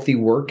 it's healthy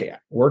work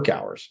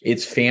hours.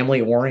 It's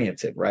family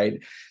oriented, right?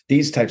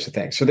 These types of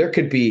things. So there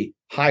could be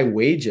high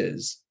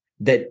wages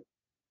that,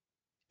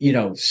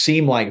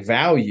 seem like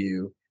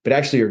value, but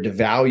actually are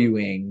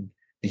devaluing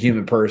the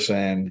human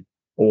person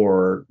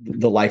or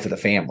the life of the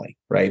family,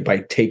 right? By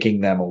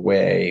taking them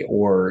away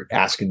or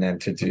asking them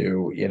to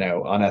do,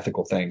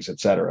 unethical things, et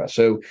cetera.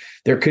 So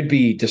there could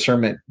be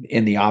discernment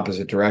in the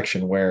opposite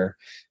direction where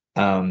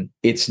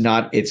it's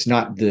not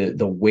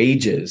the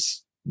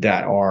wages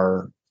that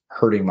are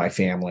hurting my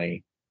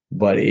family,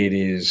 but it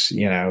is,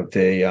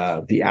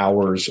 the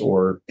hours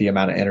or the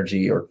amount of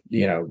energy or,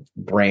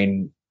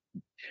 brain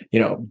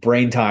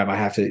time I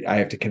have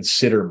to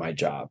consider my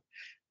job.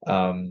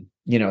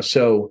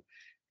 So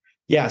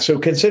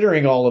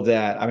considering all of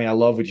that, I mean, I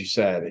love what you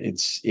said.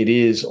 It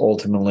is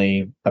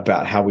ultimately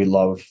about how we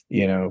love,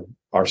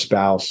 our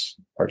spouse,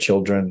 our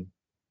children,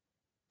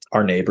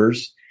 our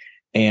neighbors.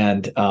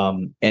 And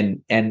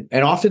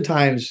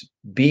oftentimes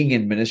being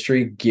in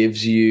ministry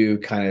gives you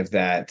kind of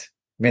that.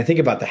 I mean, I think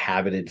about the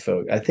habited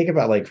folk. I think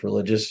about like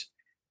religious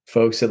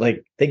folks that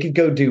like, they could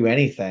go do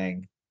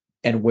anything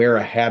and wear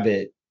a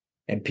habit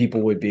and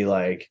people would be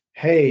like,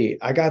 hey,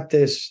 I got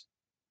this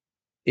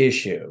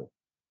issue.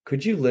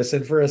 could you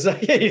listen for a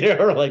second?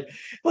 Or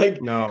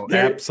No,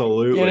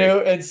 absolutely.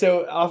 And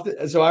so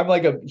often, so I'm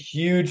like a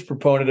huge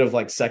proponent of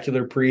like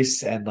secular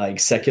priests and like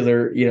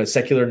secular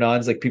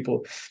nuns, like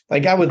people,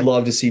 like I would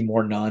love to see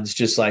more nuns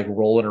just like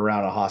rolling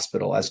around a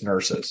hospital as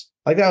nurses.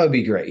 Like that would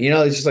be great.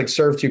 It's just like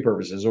serve two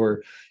purposes,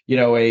 or,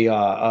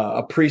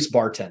 a priest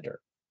bartender.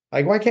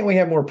 Like, why can't we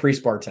have more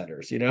priest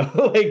bartenders?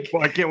 Like,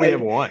 why can't we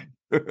have one?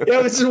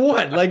 Yeah, this is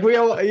one. Like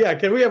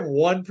can we have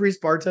one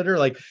priest bartender?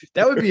 Like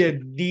that would be a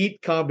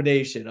neat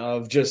combination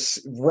of just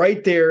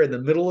right there in the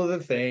middle of the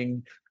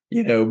thing,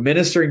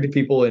 ministering to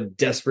people in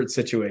desperate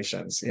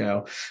situations.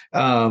 So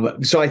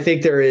I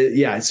think there is,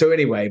 yeah. So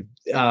anyway,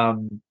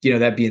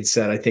 that being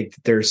said, I think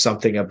that there's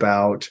something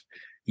about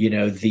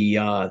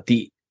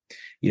the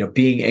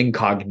being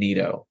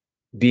incognito,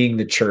 being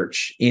the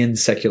church in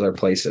secular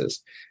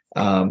places,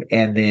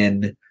 and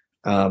then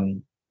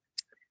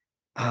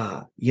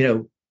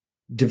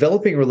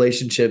developing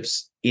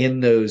relationships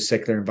in those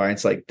secular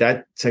environments,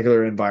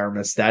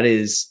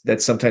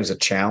 that's sometimes a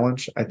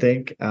challenge, I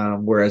think.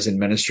 Whereas in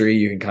ministry,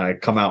 you can kind of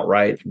come out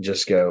right and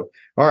just go,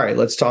 all right,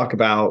 let's talk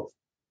about,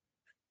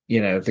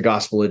 the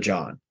Gospel of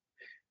John.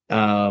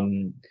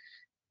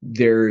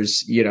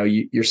 There's,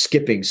 you're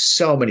skipping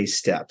so many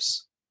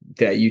steps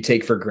that you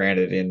take for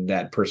granted in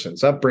that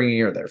person's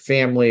upbringing or their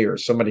family or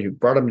somebody who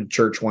brought them to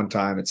church one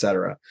time, et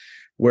cetera.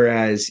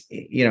 Whereas,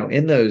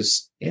 in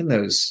those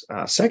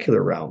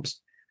secular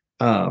realms,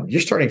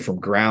 you're starting from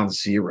ground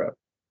zero,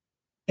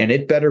 and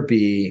it better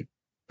be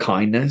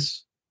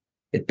kindness.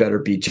 It better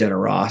be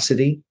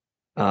generosity,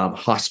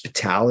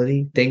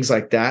 hospitality, things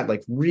like that,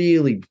 like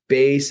really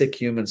basic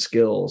human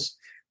skills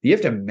you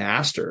have to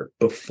master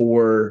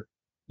before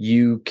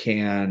you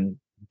can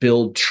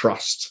build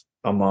trust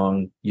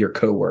among your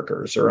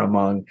coworkers or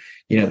among,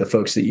 the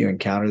folks that you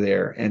encounter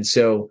there. And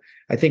so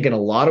I think in a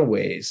lot of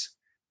ways,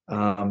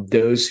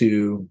 those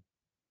who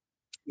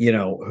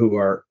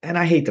are, and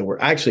I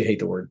actually hate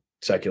the word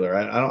secular.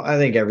 I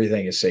think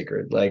everything is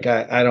sacred. Like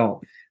I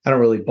don't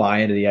really buy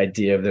into the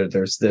idea of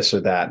there's this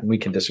or that, and we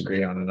can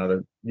disagree on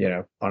another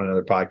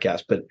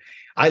podcast. But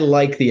I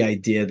like the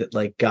idea that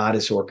like God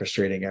is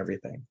orchestrating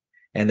everything,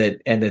 and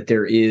that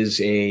there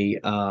is a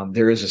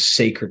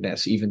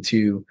sacredness even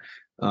to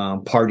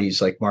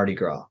parties like Mardi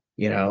Gras.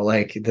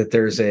 Like that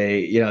there's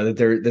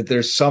that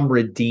there's some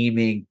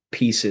redeeming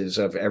pieces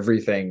of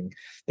everything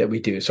that we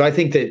do. So I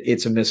think that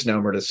it's a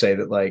misnomer to say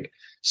that like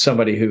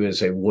somebody who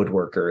is a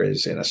woodworker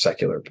is in a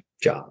secular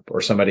job,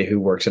 or somebody who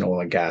works in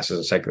oil and gas is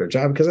a secular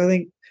job, because I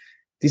think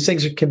these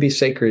things can be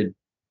sacred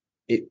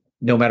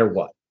no matter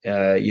what.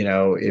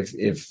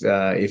 If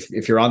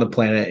you're on the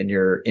planet and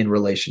you're in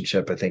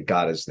relationship, I think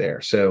God is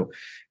there. So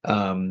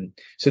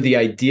the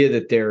idea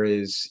that there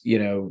is,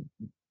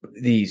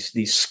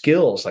 these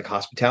skills like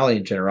hospitality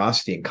and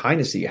generosity and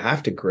kindness that you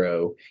have to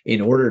grow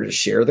in order to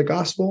share the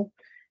gospel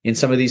in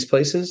some of these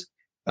places,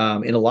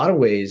 in a lot of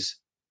ways,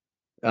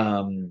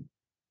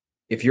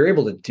 if you're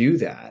able to do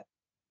that,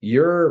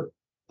 you're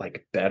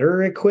like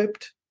better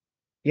equipped,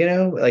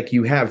 like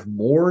you have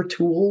more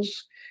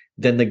tools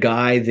than the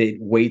guy that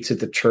waits at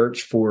the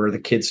church for the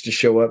kids to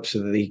show up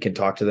so that he can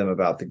talk to them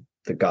about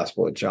the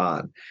Gospel of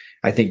John.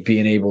 I think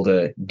being able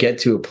to get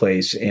to a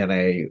place in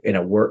a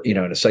work, in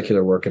a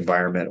secular work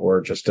environment,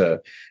 or just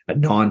a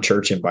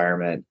non-church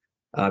environment,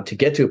 to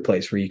get to a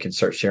place where you can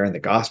start sharing the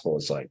gospel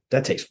is like,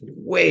 that takes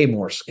way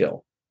more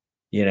skill,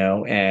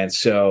 And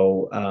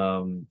so,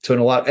 in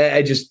a lot,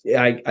 I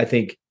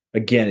think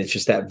again, it's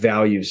just that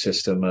value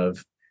system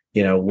of,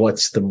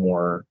 what's the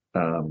more,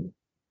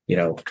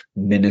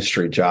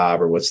 ministry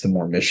job, or what's the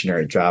more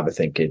missionary job. I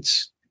think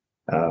it's,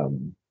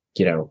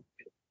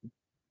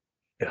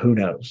 who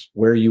knows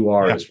where you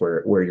are is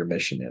where your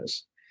mission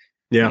is.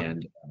 Yeah.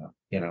 And,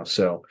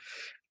 so,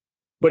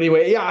 but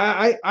anyway,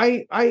 yeah,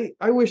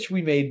 I wish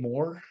we made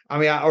more. I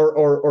mean,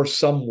 or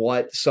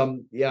somewhat,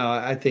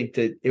 I think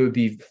that it'd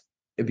be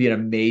an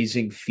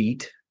amazing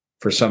feat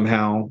for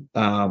somehow,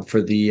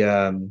 for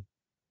the,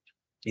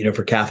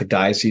 for Catholic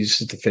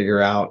dioceses to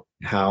figure out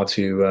how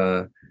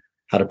to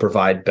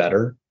provide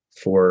better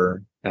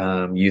for,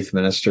 youth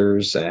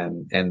ministers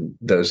and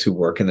those who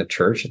work in the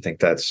church. I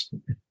think that's,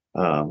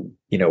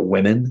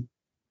 women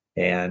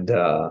and,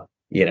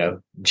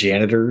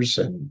 janitors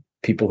and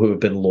people who have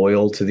been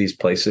loyal to these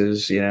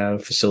places,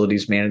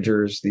 facilities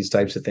managers, these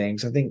types of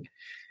things. I think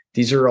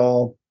these are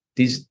all,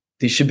 these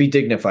should be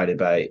dignified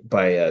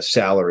by a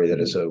salary that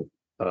is a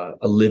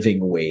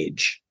living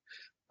wage.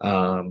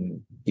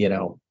 And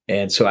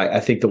so I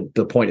think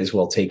the point is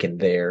well taken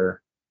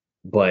there,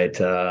 but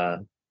yeah,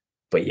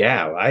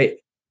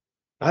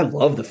 I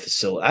love the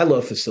facility. I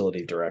love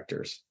facility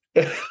directors.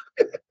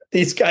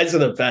 These guys are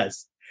the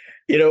best,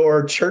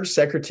 or church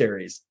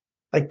secretaries.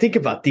 Like, think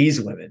about these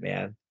women,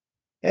 man,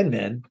 and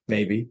men,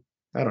 maybe.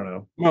 I don't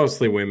know.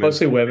 Mostly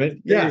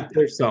women. Yeah.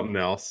 There's something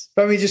else.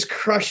 I mean, just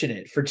crushing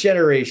it for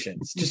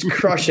generations, just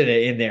crushing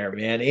it in there,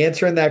 man.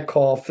 Answering that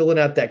call, filling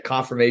out that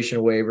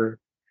confirmation waiver.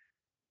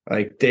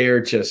 Like,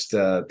 they're just,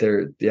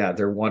 they're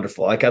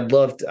wonderful. Like, I'd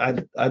love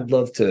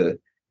to,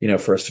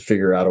 for us to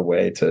figure out a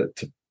way to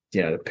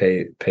to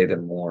pay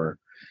them more.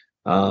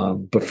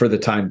 But for the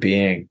time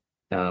being,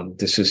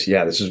 this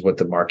is what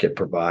the market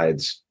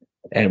provides.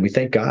 And we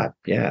thank God,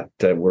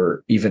 that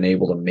we're even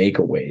able to make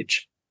a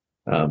wage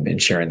in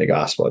sharing the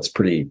gospel. It's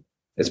pretty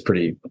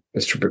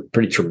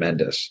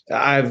tremendous.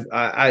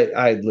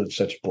 I lived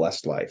such a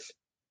blessed life.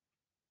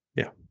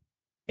 Yeah.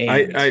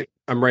 And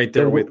I'm right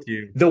there with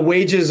you. The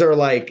wages are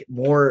like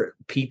more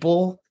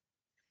people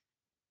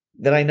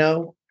that I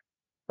know,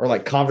 or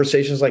like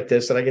conversations like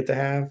this that I get to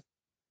have,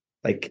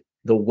 like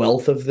the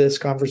wealth of this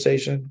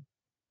conversation.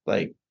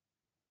 Like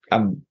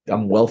I'm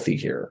wealthy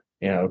here,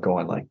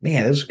 going like,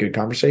 man, this is a good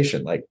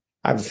conversation. Like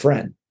I have a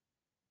friend.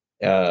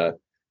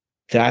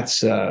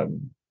 That's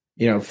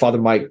Father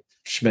Mike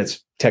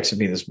Schmitz texted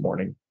me this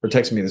morning or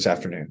texted me this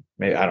afternoon.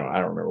 Maybe I don't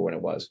remember when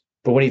it was,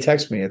 but when he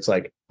texted me, it's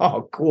like,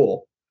 oh,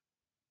 cool.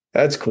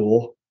 That's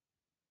cool.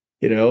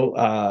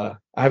 I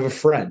have a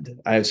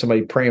friend. I have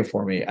somebody praying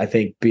for me. I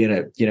think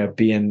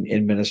being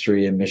in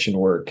ministry and mission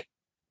work,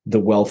 the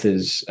wealth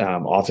is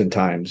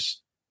oftentimes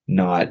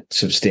not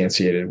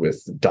substantiated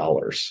with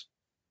dollars.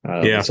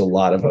 It's a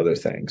lot of other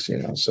things,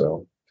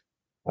 so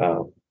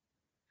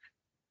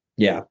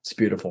it's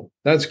beautiful.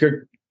 That's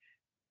good.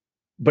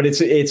 But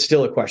it's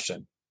still a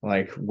question,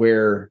 like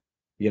where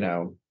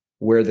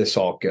this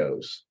all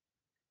goes.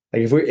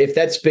 Like if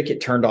that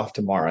spigot turned off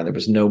tomorrow and there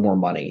was no more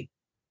money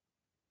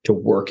to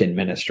work in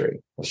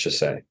ministry, let's just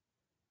say,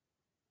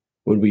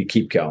 would we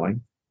keep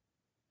going?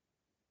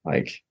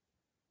 Like,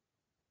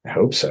 I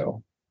hope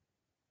so.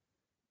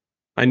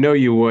 I know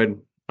you would.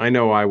 I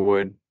know I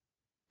would.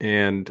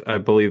 And I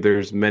believe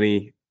there's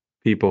many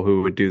people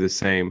who would do the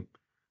same.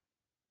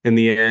 In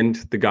the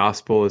end, the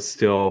gospel is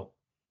still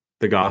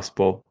the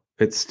gospel.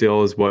 It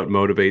still is what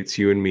motivates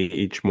you and me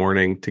each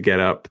morning to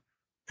get up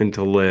and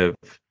to live.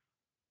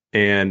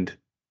 And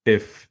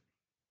if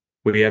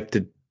we have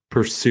to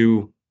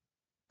pursue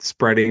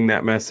spreading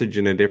that message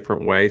in a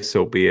different way,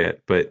 so be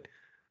it. But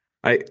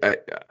I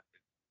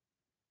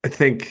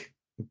think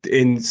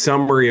in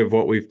summary of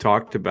what we've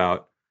talked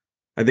about,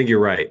 I think you're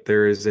right.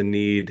 There is a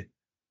need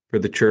for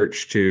the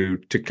church to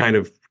kind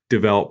of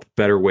develop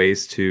better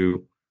ways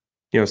to,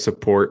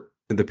 support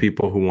the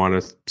people who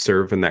want to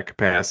serve in that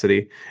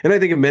capacity. And I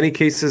think in many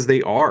cases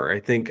they are. I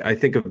think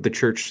of the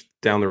church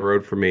down the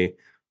road for me.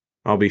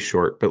 I'll be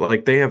short, but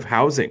like they have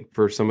housing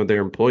for some of their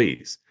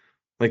employees.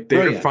 Like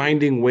they're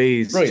finding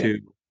ways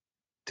to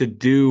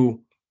do,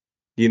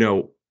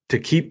 to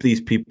keep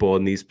these people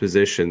in these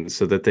positions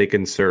so that they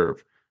can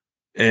serve.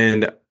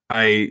 And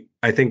I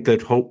think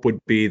that hope would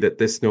be that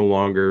this no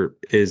longer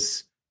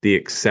is the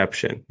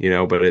exception,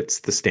 but it's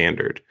the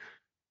standard.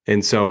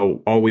 And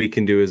so all we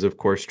can do is, of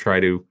course, try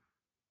to,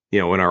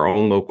 in our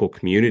own local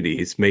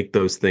communities, make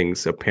those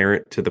things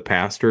apparent to the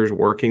pastors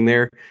working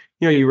there.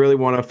 You really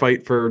want to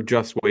fight for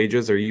just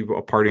wages? Are you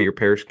a part of your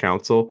parish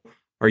council?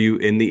 Are you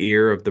in the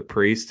ear of the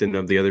priest and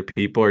of the other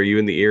people? Are you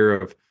in the ear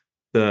of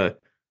the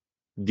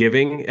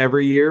giving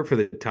every year for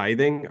the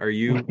tithing? Are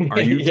you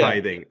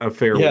tithing a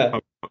fair?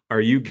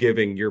 Are you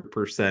giving your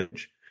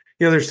percentage?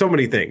 There's so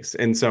many things.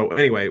 And so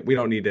anyway, we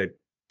don't need to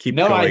keep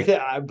going. It's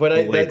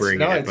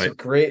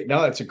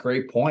a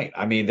great point.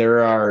 I mean,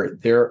 there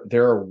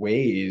are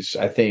ways,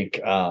 I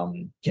think,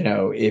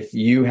 if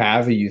you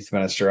have a youth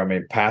minister, I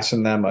mean,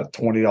 passing them a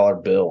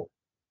 $20 bill,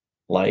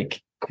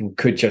 like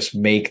could just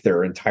make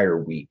their entire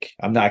week.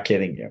 I'm not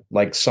kidding you.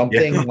 Like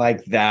something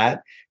like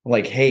that.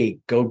 Like, hey,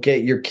 go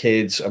get your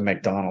kids a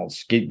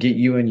McDonald's, get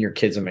you and your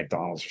kids a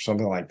McDonald's or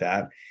something like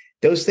that.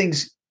 Those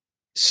things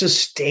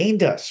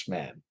sustained us,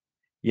 man.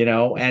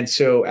 And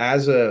so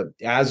as a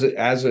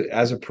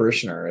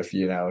parishioner, if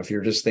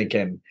you're just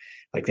thinking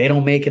like they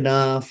don't make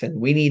enough and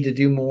we need to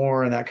do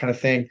more and that kind of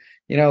thing,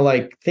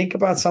 like think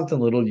about something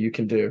little you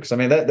can do. Cause I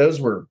mean, those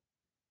were,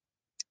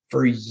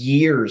 for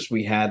years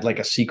we had like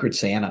a secret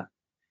Santa,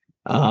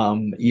 a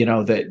few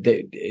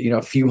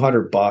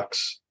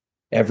 $100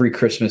 every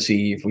Christmas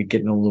Eve. We'd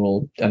get in a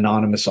little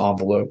anonymous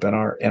envelope in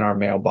our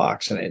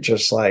mailbox. And it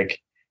just like,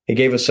 it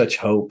gave us such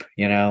hope,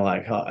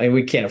 and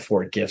we can't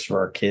afford gifts for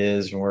our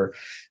kids, and we're,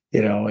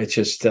 it's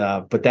just,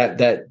 but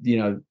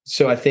that,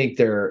 so I think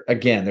there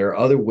are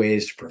other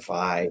ways to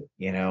provide,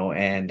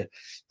 and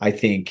I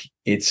think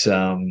it's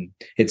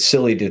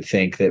silly to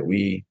think that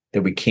we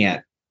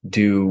can't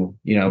do,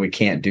 we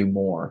can't do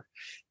more.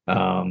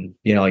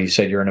 You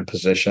said you're in a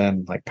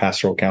position like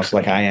pastoral council,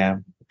 like I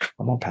am.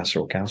 I'm on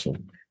pastoral council.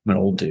 I'm an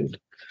old dude.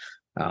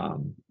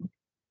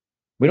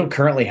 We don't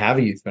currently have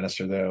a youth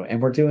minister though,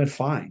 and we're doing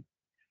fine.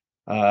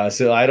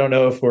 So I don't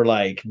know if we're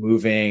like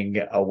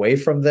moving away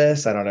from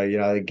this. I don't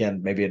know,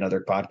 again, maybe another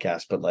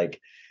podcast, but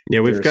like,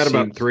 we've got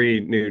about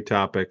 3 new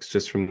topics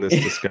just from this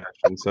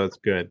discussion. So it's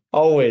good.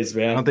 Always,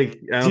 man. I don't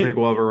think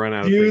we'll ever run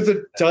out of things.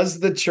 Does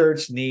the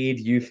church need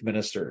youth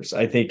ministers?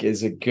 I think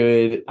that's a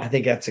good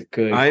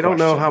I don't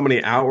know how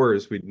many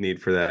hours we'd need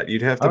for that.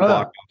 You'd have to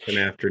block off an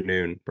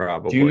afternoon,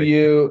 probably. Do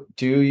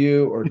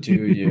you or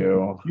do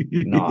you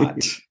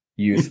not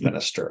youth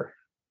minister?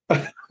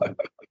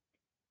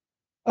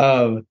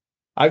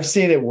 I've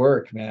seen it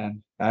work,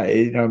 man.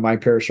 My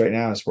parish right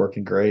now is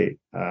working great.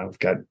 We've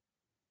got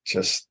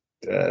just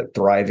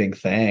thriving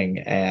thing.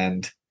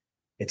 And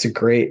it's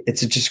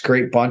a just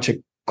great bunch of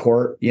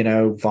court,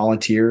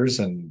 volunteers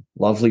and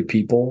lovely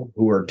people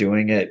who are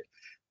doing it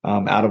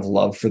out of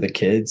love for the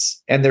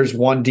kids. And there's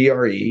one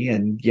DRE,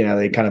 and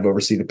they kind of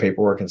oversee the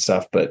paperwork and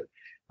stuff, but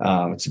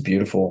it's a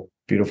beautiful,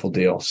 beautiful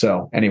deal.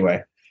 So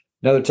anyway,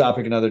 another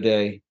topic, another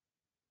day.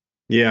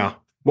 Yeah.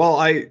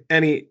 Well,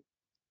 Ennie,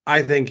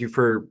 I thank you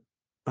for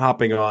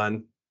hopping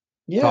on,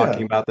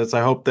 talking about this.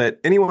 I hope that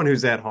anyone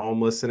who's at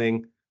home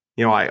listening,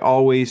 I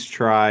always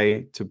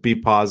try to be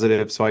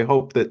positive. So I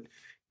hope that,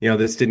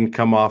 this didn't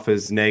come off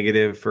as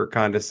negative or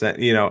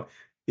condescending.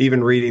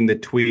 Even reading the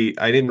tweet,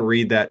 I didn't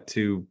read that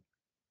to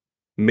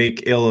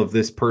make ill of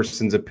this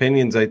person's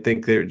opinions. I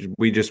think that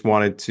we just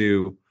wanted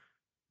to,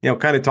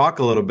 kind of talk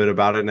a little bit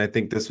about it. And I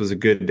think this was a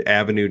good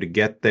avenue to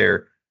get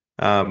there.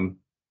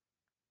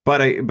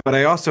 But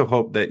I also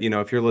hope that,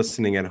 if you're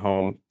listening at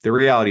home, the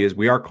reality is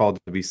we are called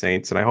to be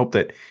saints. And I hope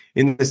that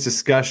in this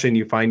discussion,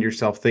 you find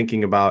yourself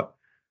thinking about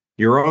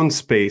your own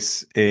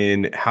space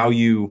in how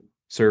you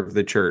serve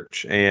the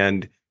church.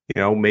 And,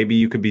 maybe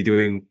you could be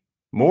doing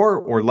more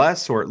or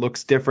less, or it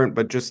looks different,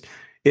 but just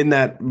in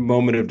that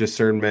moment of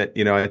discernment,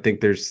 I think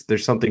there's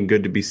something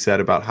good to be said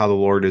about how the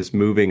Lord is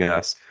moving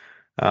us.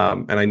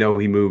 And I know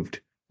he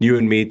moved you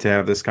and me to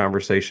have this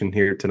conversation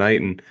here tonight,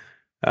 and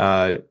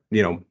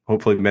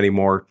hopefully many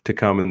more to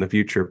come in the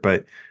future.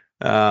 But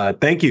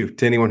thank you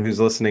to anyone who's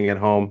listening at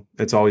home.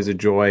 It's always a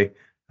joy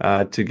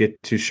to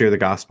get to share the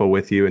gospel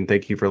with you. And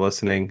thank you for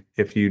listening.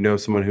 If you know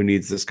someone who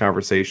needs this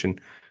conversation,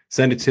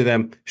 send it to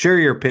them. Share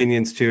your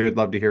opinions too. I'd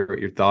love to hear what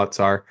your thoughts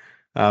are.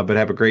 But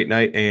have a great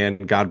night,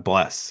 and God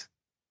bless.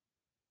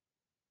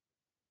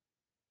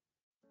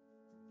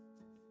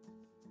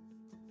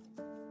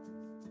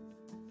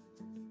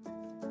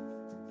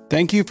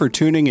 Thank you for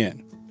tuning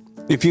in.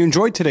 If you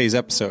enjoyed today's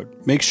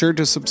episode, make sure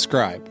to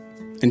subscribe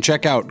and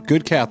check out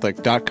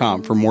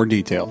goodcatholic.com for more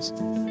details.